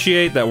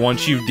appreciate that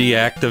once you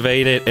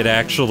deactivate it, it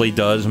actually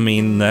does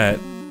mean that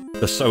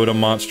the soda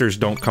monsters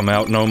don't come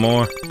out no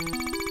more.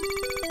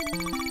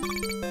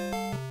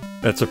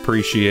 That's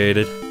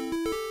appreciated.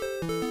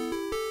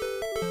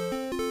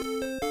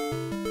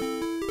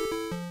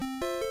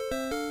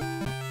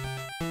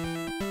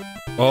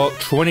 Oh,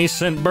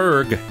 20-cent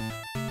burg.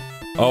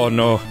 Oh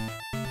no.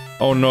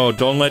 Oh no,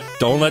 don't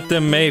let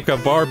them make a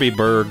Barbie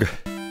burg.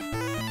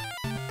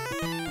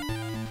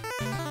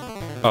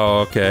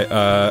 Oh, okay.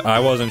 I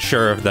wasn't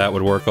sure if that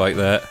would work like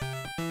that.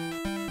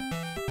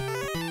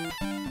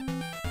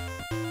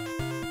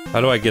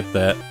 How do I get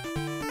that?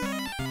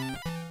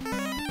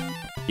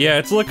 Yeah,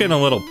 it's looking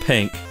a little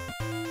pink.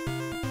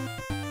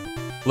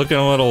 Looking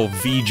a little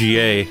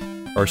VGA,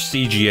 or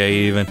CGA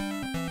even.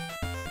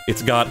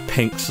 It's got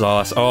pink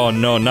sauce. Oh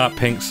no, not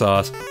pink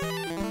sauce.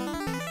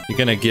 You're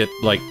gonna get,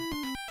 like,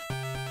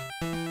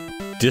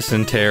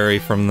 dysentery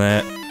from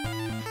that.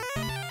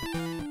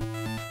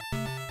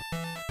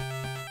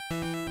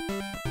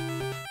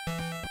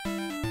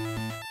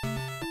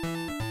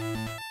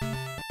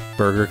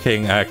 Burger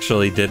King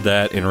actually did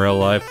that in real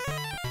life.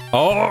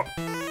 Oh!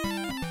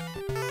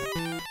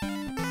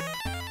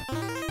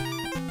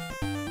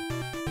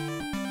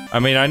 I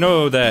mean, I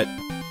know that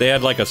they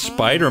had like a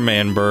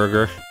Spider-Man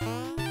burger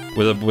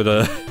with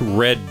a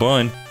red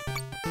bun.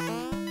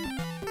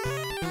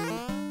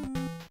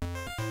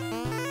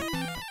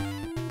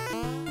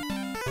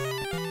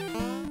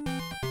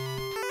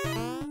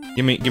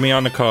 Give me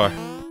on the car.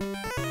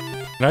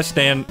 Can I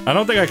stand? I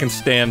don't think I can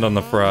stand on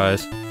the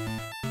fries.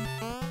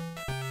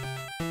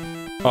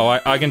 Oh,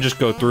 I can just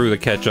go through the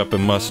ketchup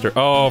and mustard.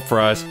 Oh,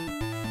 fries.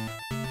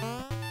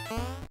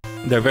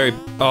 They're very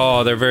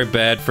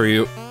bad for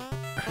you.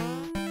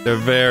 They're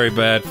very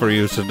bad for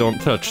you, so don't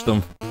touch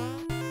them.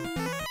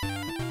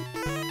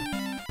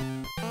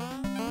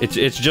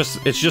 It's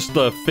just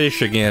the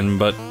fish again,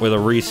 but with a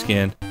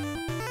reskin.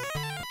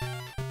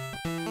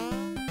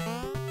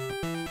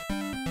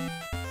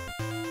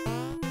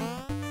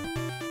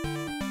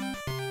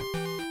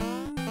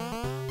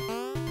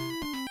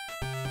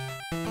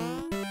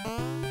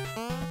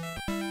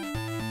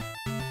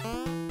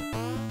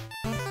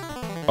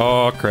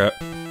 Oh crap.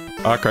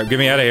 Oh crap, get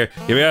me out of here.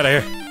 Get me out of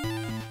here.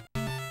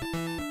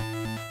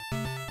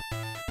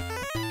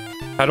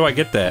 How do I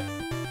get that?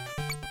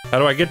 How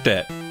do I get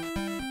that?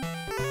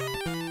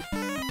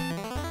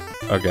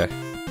 Okay.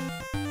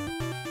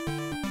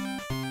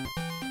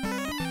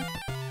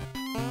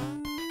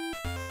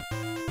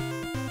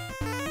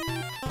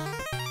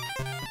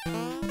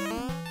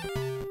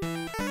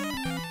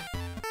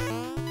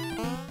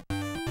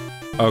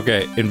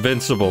 Okay,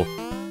 invincible.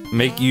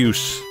 Make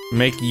use,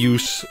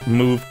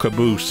 move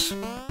caboose.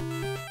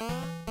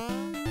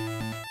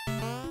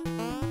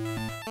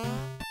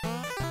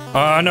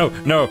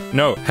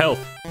 No,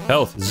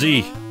 health,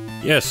 Z,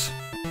 yes.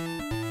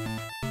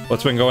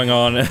 What's been going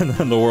on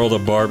in the world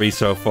of Barbie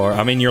so far?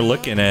 I mean, you're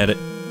looking at it.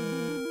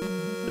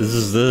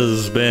 This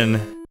has been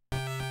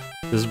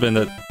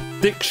the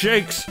thick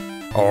shakes.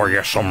 Oh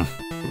yes, some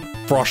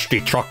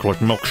frosty chocolate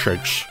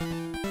milkshakes.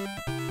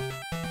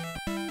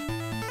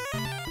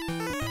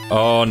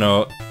 Oh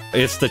no,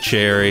 it's the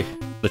cherry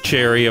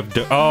of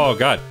oh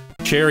god,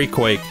 cherry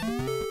quake.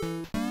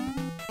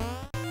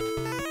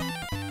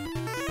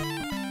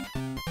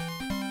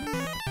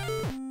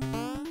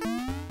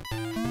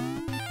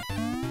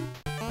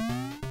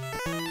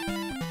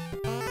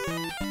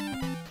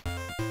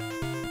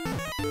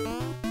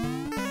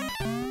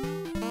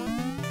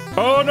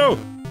 Oh no!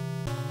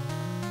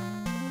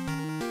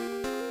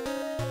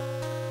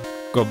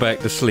 Go back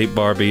to sleep,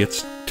 Barbie.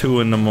 It's 2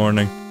 in the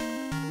morning.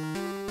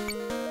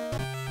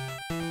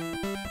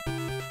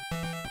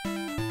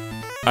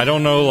 I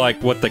don't know,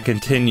 like, what the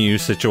continue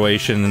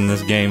situation in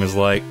this game is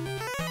like.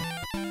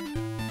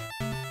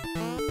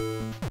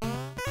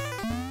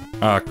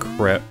 Ah,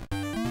 crap.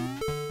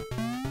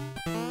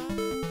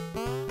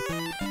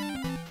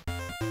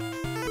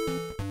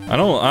 I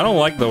don't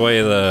like the way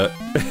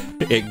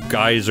it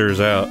geysers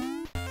out.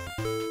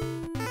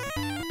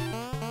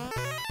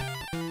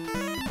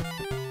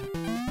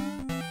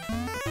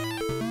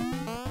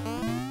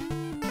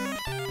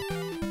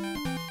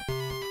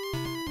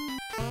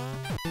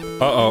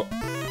 Uh-oh.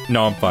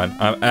 No, I'm fine.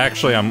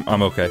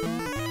 I'm okay.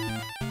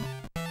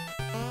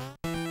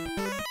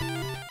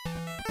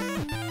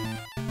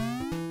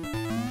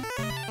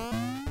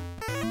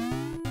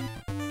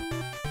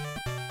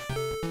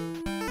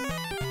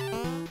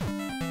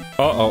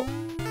 Uh-oh.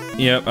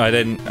 Yep, I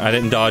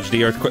didn't dodge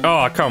the earthquake.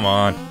 Oh, come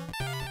on.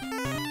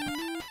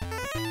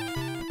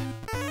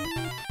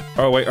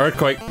 Oh wait,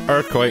 earthquake.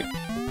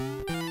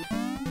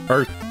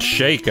 Earth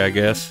shake, I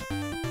guess.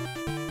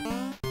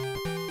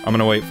 I'm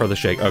gonna wait for the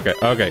shake.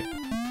 Okay.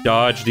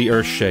 Dodge the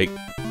earth shake.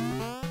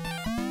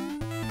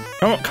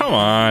 Come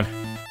on.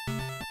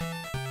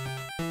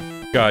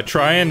 God,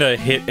 trying to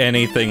hit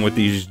anything with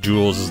these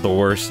jewels is the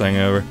worst thing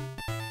ever.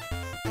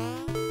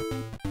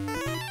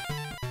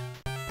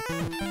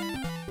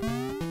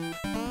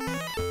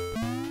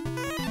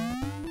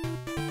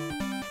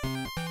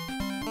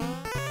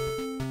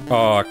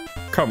 Oh,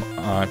 come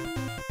on.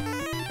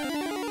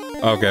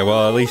 Okay,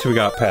 well, at least we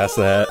got past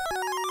that.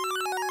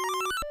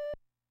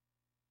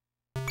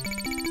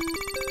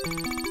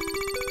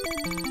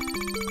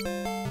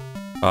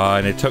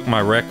 And it took my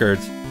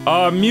records.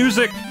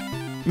 Music!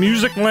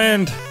 Music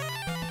land!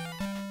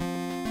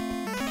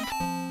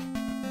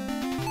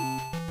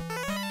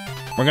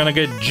 We're gonna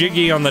get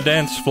jiggy on the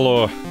dance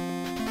floor.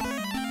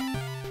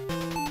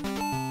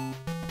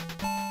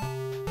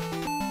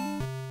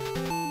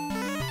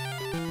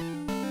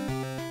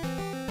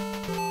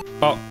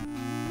 Oh.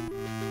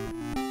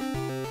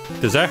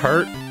 Does that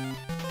hurt?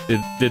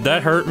 Did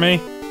that hurt me?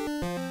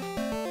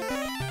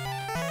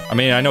 I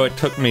mean, I know it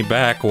took me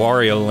back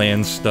Wario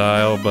Land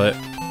style, but...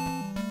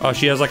 Oh,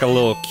 she has like a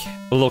little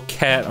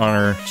cat on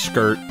her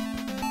skirt.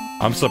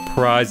 I'm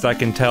surprised I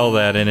can tell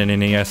that in an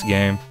NES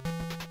game.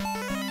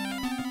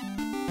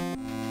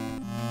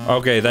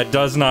 Okay, that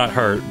does not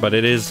hurt, but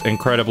it is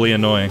incredibly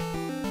annoying.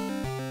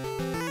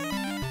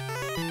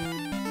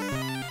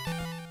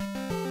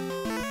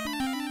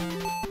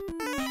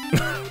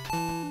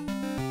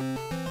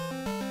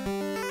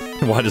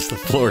 Why does the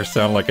floor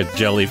sound like a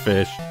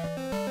jellyfish?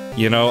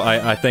 You know,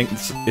 I think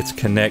it's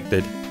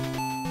connected.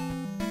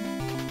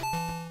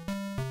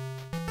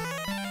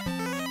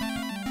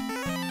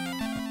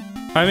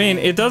 I mean,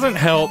 it doesn't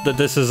help that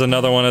this is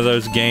another one of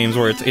those games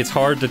where it's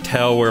hard to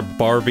tell where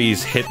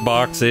Barbie's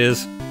hitbox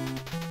is.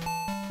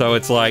 So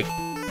it's like,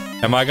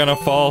 am I gonna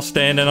fall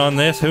standing on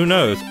this? Who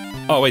knows?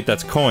 Oh wait,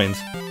 that's coins.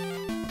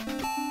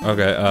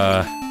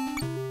 Okay,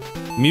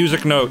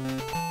 music note.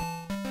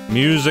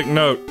 Music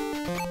note.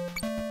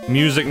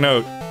 Music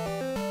note.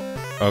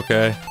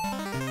 Okay.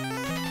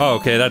 Oh,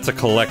 okay, that's a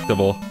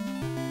collectible.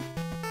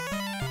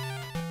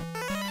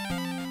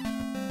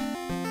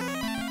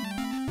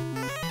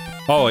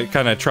 Oh, it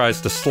kind of tries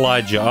to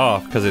slide you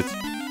off because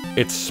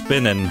it's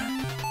spinning.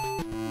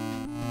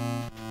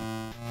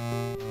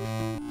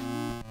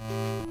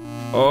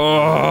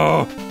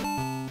 Oh.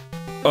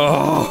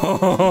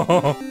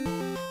 Oh.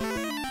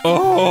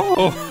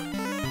 Oh.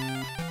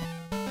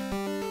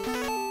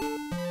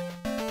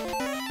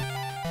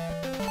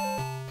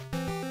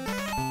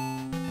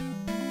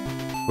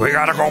 We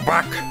gotta go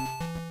back.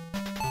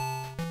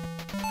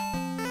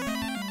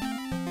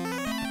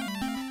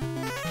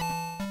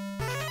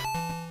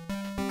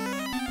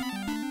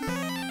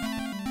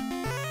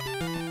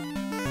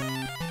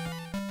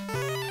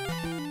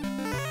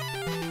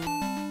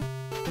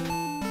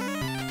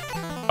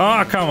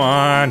 Oh, come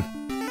on.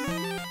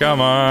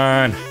 Come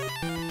on.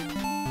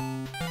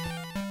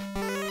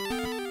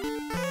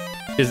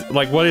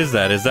 What is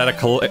that? Is that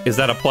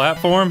a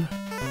platform?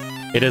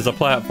 It is a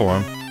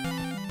platform.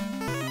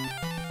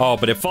 Oh,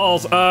 but it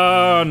falls.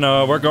 Oh,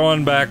 no, we're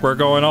going back. We're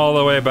going all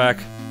the way back.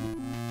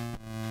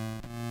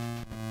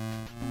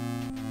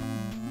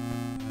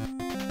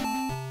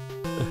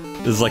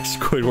 This is like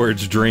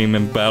Squidward's dream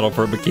in Battle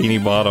for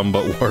Bikini Bottom,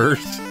 but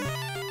worse.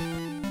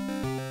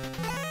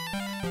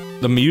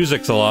 The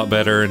music's a lot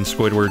better in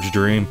Squidward's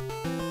dream.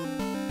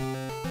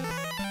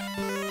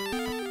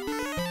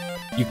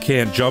 You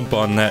can't jump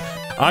on that.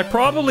 I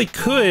probably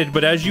could,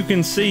 but as you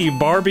can see,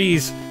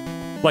 Barbie's...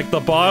 like,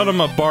 the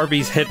bottom of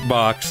Barbie's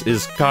hitbox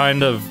is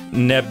kind of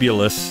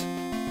nebulous.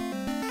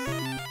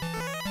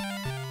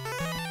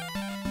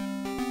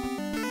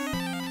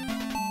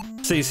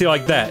 See,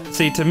 like that.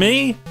 See, to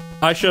me,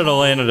 I should have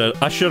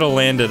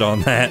landed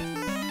on that.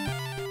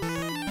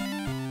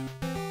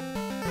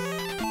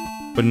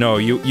 But no,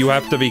 you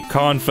have to be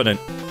confident.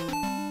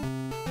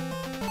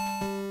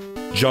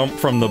 Jump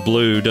from the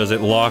blue, does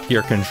it lock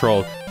your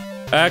control?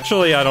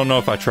 Actually, I don't know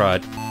if I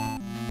tried.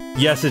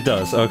 Yes, it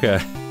does, okay.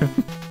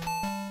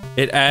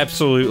 It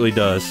absolutely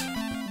does.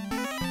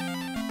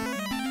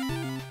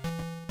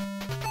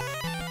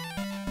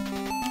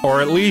 Or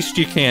at least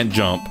you can't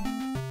jump.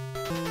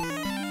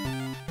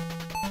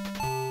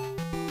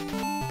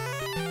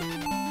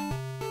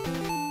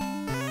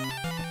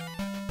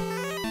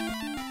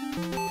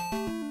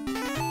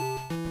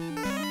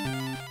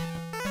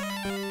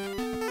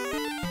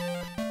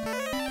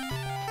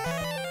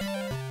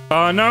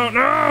 Oh, no,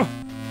 no!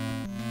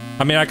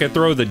 I mean, I could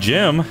throw the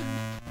gem.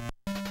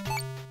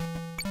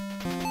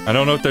 I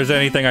don't know if there's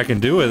anything I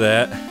can do with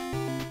that.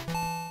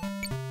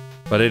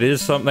 But it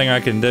is something I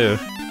can do.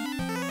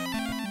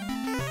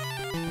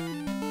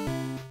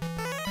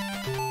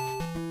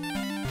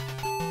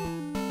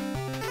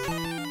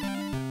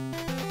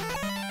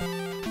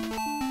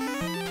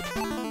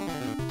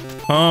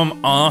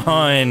 Come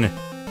on!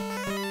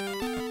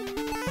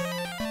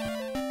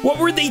 What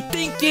were they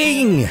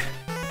thinking?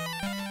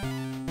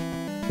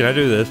 Can I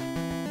do this?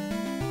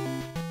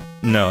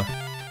 No.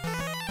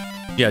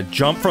 Yeah,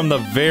 jump from the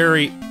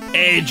very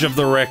edge of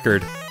the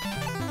record.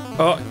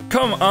 Oh,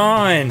 come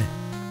on!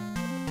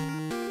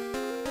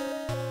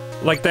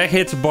 Like, that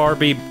hits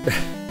Barbie...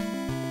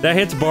 that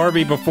hits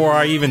Barbie before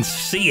I even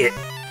see it.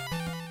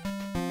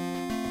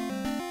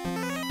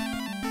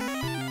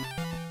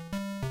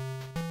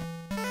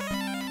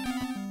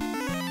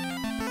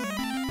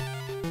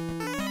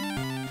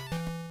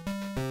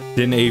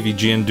 Didn't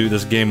AVGN do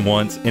this game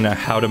once in a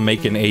How to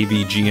Make an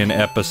AVGN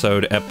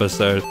episode?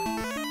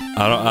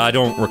 I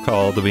don't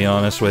recall, to be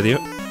honest with you.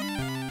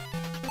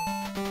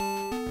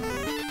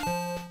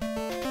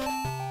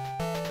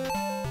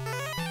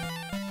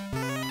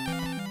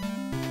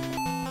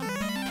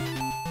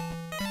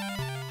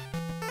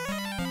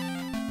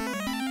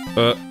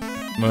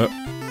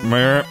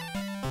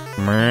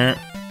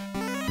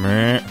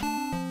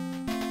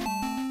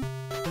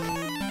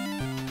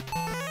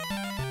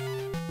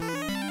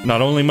 Not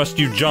only must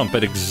you jump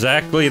at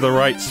exactly the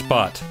right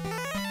spot,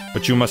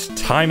 but you must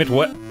time it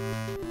well.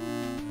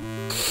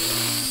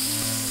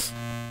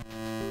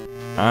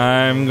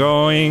 I'm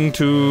going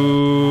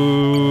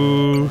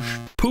to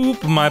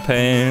poop my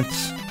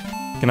pants.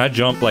 Can I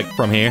jump, like,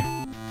 from here?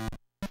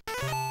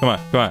 Come on,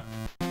 come on.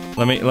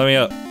 Let me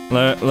up.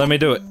 Let me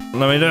do it.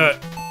 Let me do it.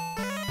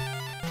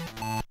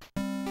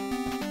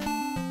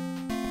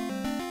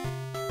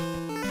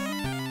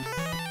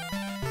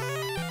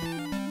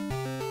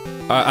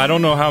 I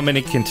don't know how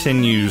many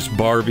continues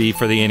Barbie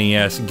for the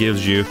NES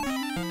gives you.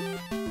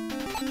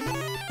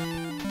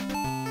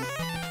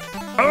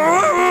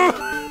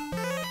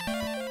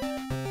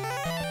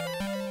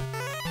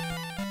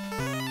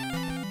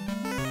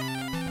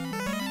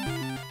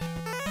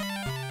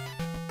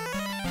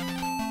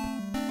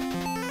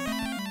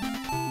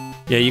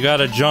 Yeah, you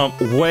gotta jump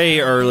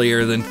way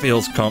earlier than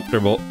feels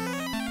comfortable.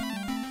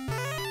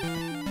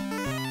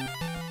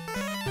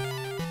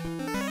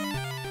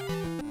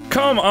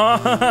 Come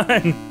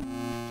on!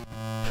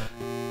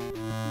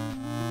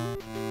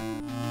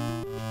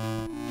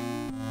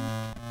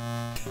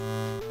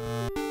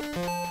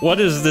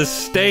 What is this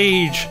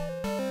stage?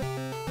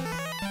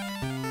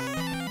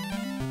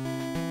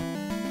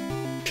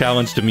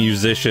 Challenge to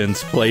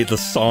musicians, play the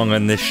song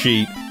on this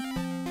sheet.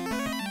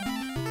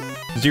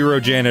 Zero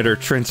Janitor,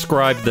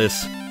 transcribe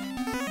this.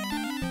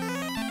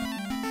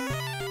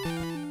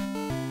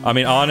 I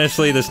mean,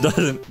 honestly, this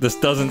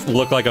doesn't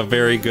look like a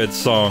very good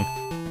song.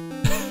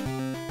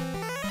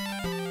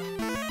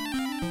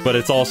 But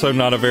it's also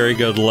not a very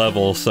good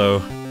level,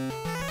 so...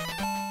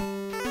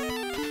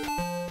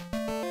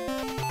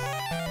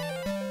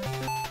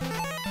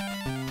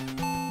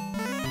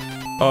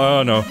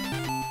 Oh no.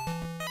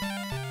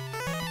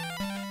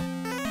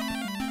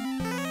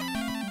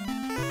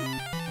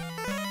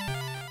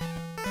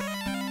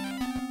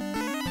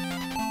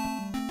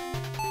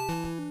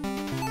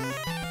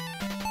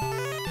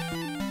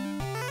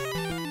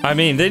 I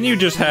mean, then you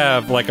just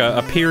have, like,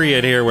 a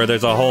period here where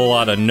there's a whole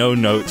lot of no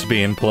notes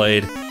being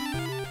played.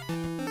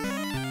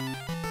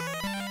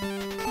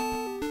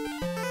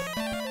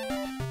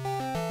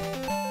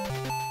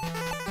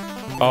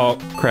 Oh,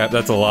 crap,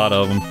 that's a lot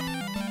of them.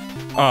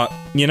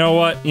 You know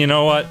what? You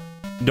know what?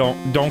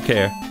 Don't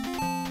care.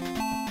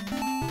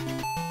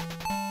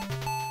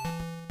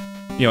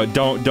 You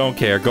know, don't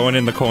care. Going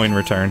in the coin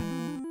return.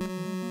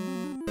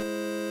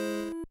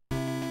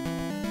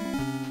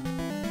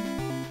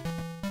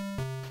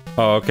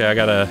 Oh, okay, I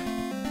gotta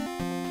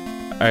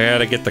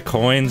get the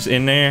coins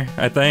in there,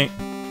 I think.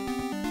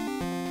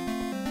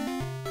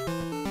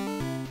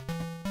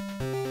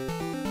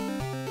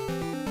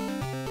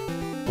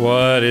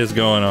 What is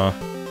going on?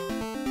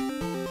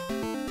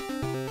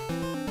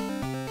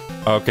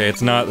 Okay,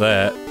 it's not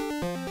that.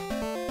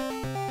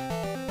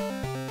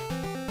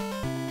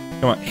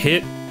 Come on,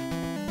 hit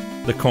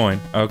the coin.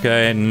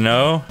 Okay,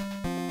 no.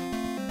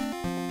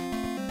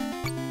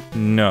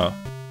 No.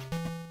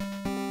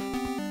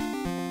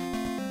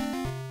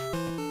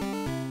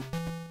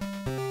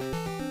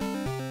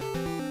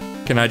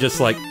 Can I just,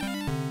 like...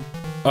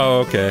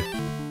 Oh, okay.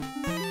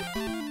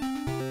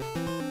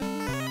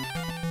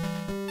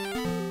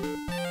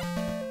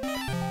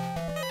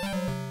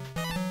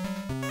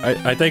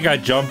 I think I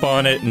jump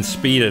on it and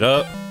speed it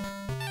up.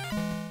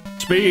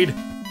 Speed!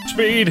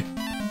 Speed!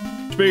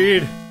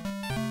 Speed!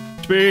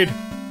 Speed!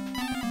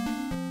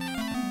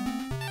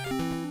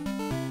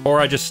 Or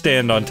I just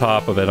stand on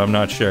top of it, I'm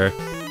not sure.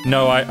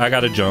 No, I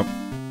gotta jump.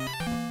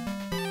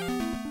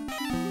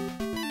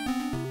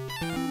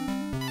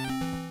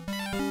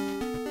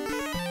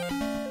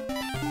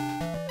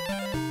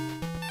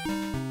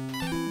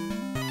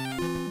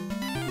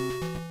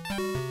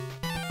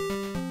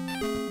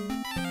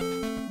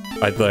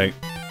 I think.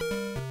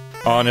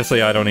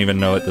 Honestly, I don't even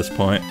know at this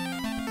point.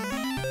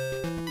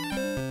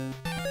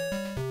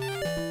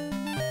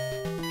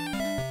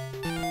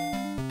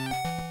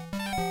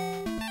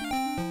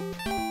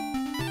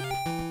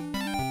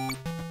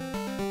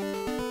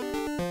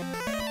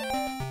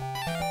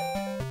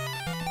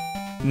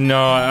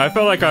 No, I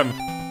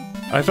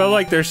feel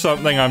like there's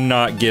something I'm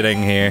not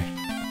getting here.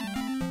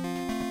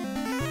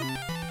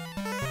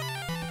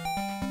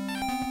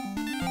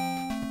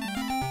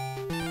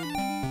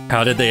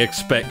 How did they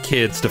expect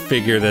kids to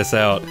figure this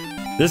out?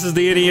 This is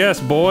the NES,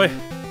 boy!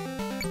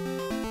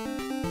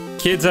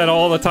 Kids had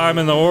all the time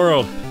in the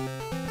world.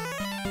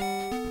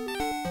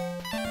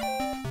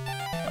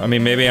 I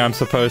mean, maybe I'm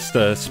supposed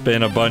to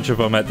spin a bunch of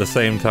them at the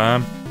same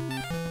time.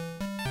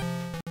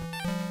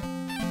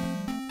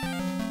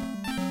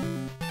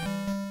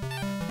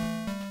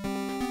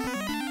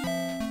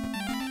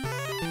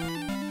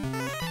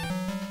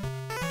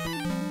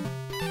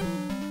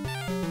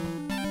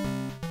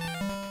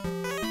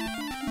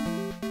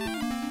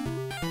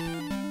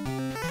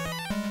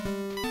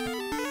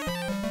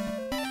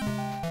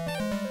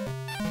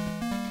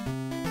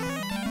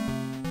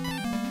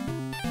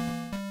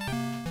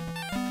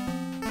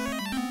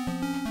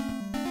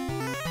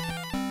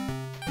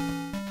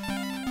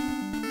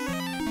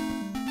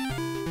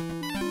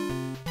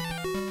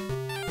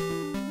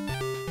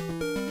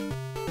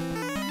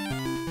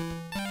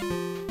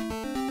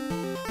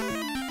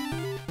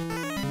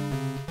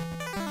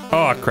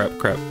 Oh, crap,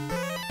 crap.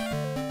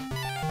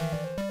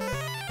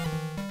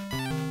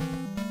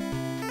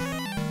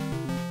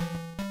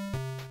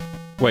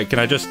 Wait, can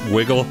I just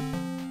wiggle?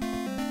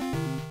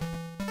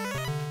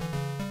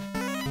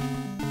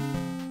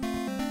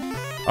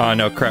 Oh,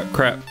 no, crap,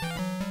 crap.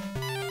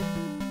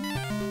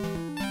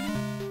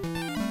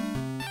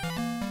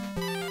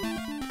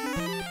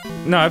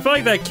 No, I feel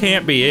like that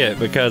can't be it,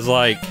 because,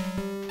 like...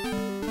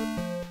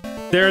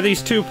 there are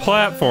these two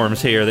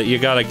platforms here that you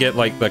gotta get,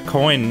 like, the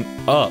coin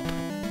up.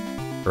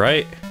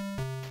 Right?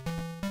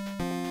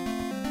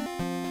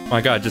 My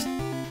god, just...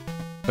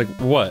 like,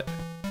 what?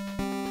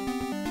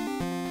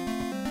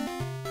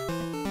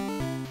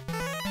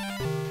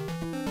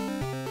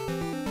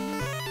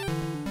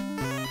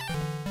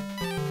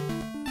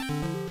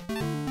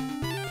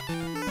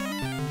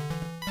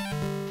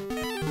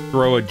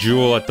 throw a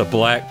jewel at the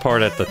black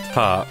part at the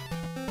top.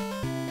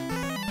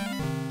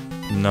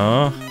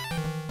 No.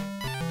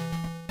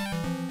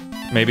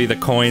 Maybe the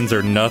coins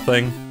are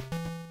nothing.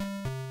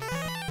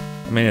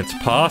 I mean, it's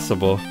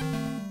possible.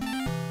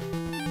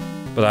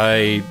 But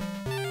I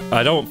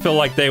don't feel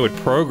like they would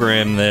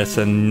program this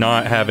and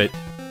not have it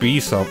be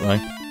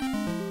something.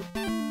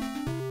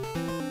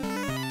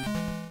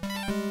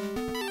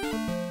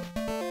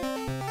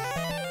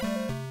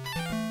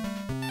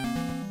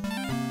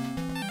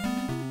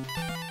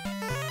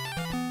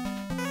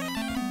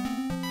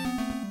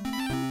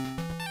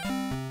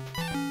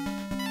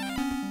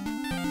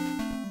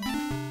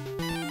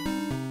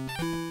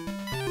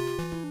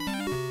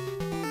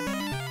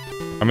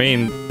 I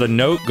mean, the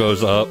note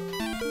goes up.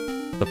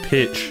 The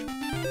pitch.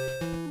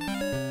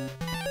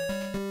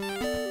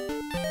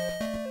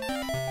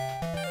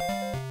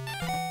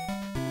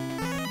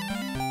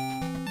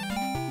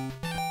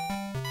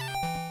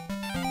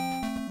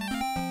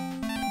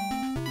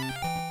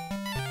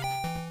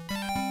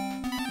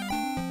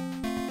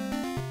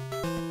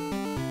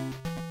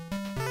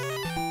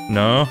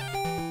 No.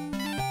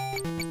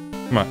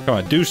 Come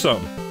on, do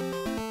something.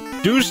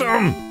 Do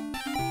something!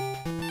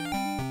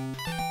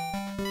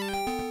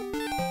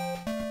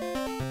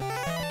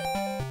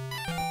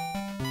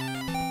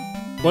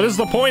 What is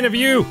the point of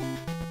you?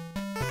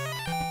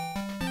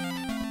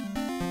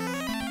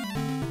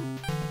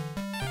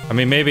 I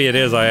mean, maybe it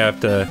is I have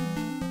to...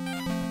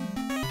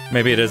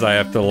 Maybe it is I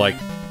have to, like,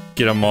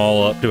 get them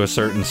all up to a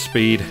certain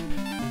speed.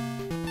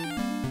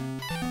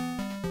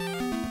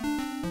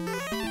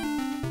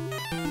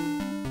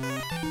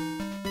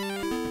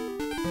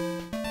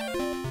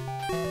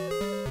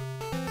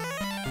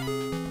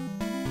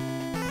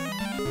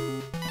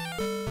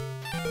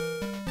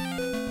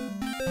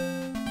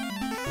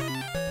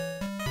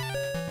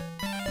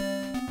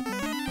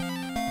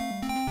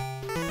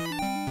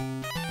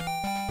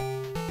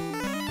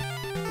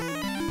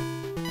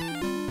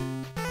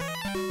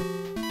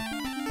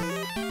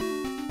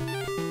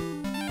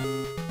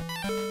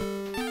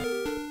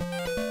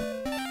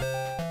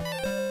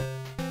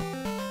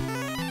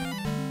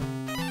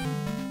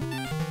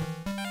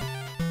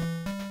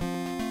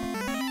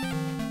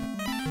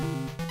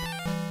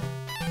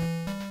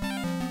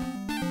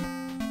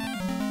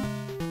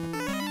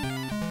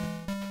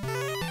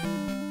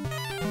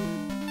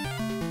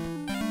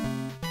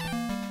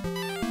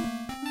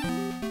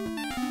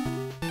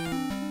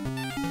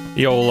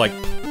 The old, like...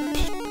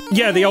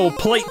 Yeah, the old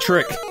plate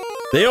trick!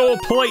 The old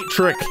plate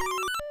trick!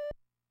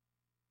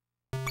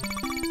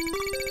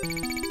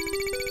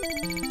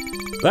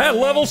 That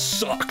level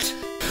sucked!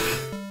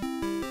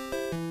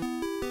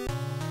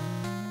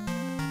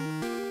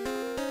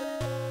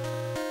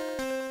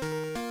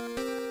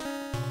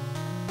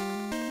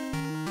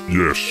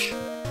 Yes,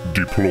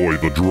 deploy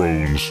the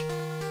drones.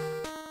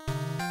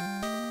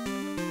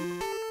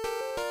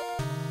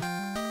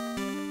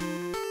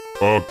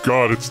 Oh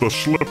God, it's the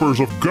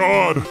slippers of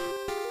God!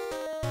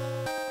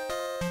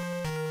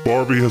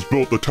 Barbie has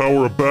built the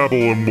Tower of Babel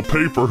and will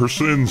pay for her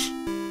sins.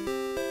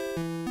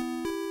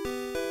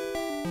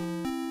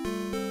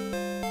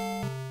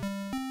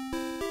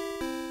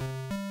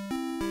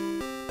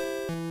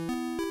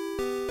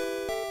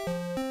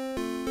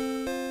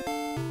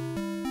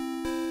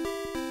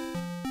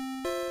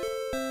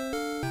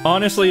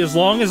 Honestly, as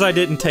long as I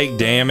didn't take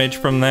damage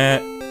from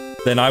that,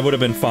 then I would have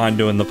been fine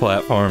doing the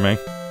platforming.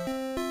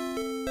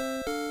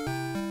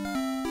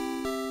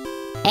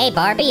 Hey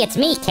Barbie, it's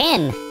me,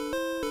 Ken.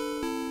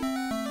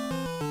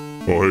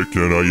 Oh hey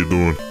Ken, how you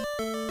doing?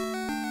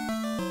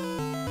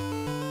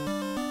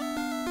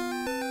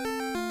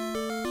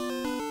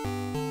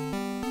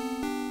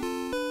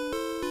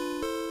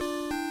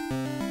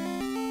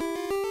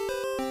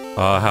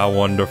 Ah, how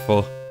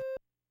wonderful.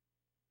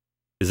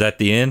 Is that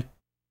the end?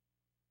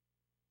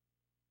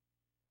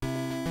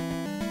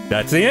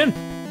 That's the end?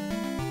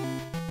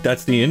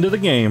 That's the end of the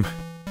game.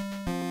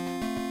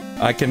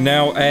 I can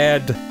now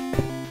add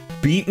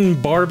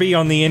beaten Barbie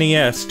on the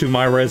NES to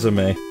my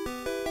resume.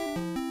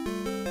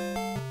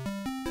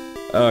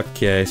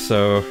 Okay,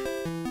 so...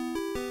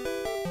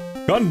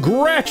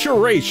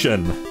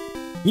 Congratulations!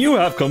 You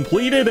have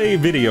completed a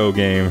video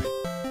game.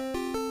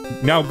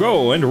 Now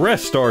go and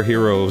rest our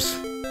heroes.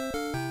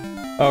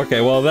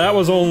 Okay, well that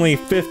was only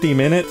 50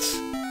 minutes,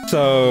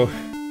 so...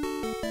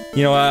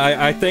 You know,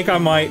 I think I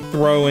might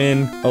throw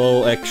in a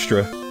little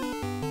extra.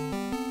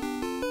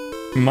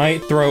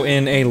 Might throw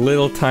in a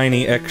little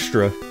tiny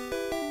extra.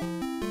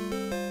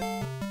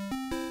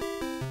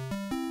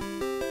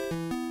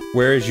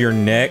 Where is your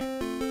neck?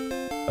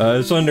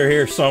 It's under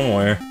here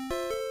somewhere.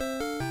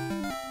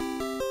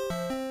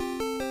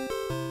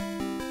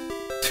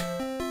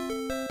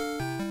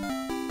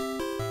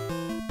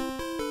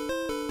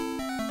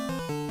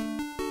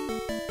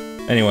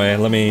 Anyway,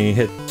 let me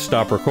hit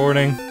stop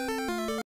recording.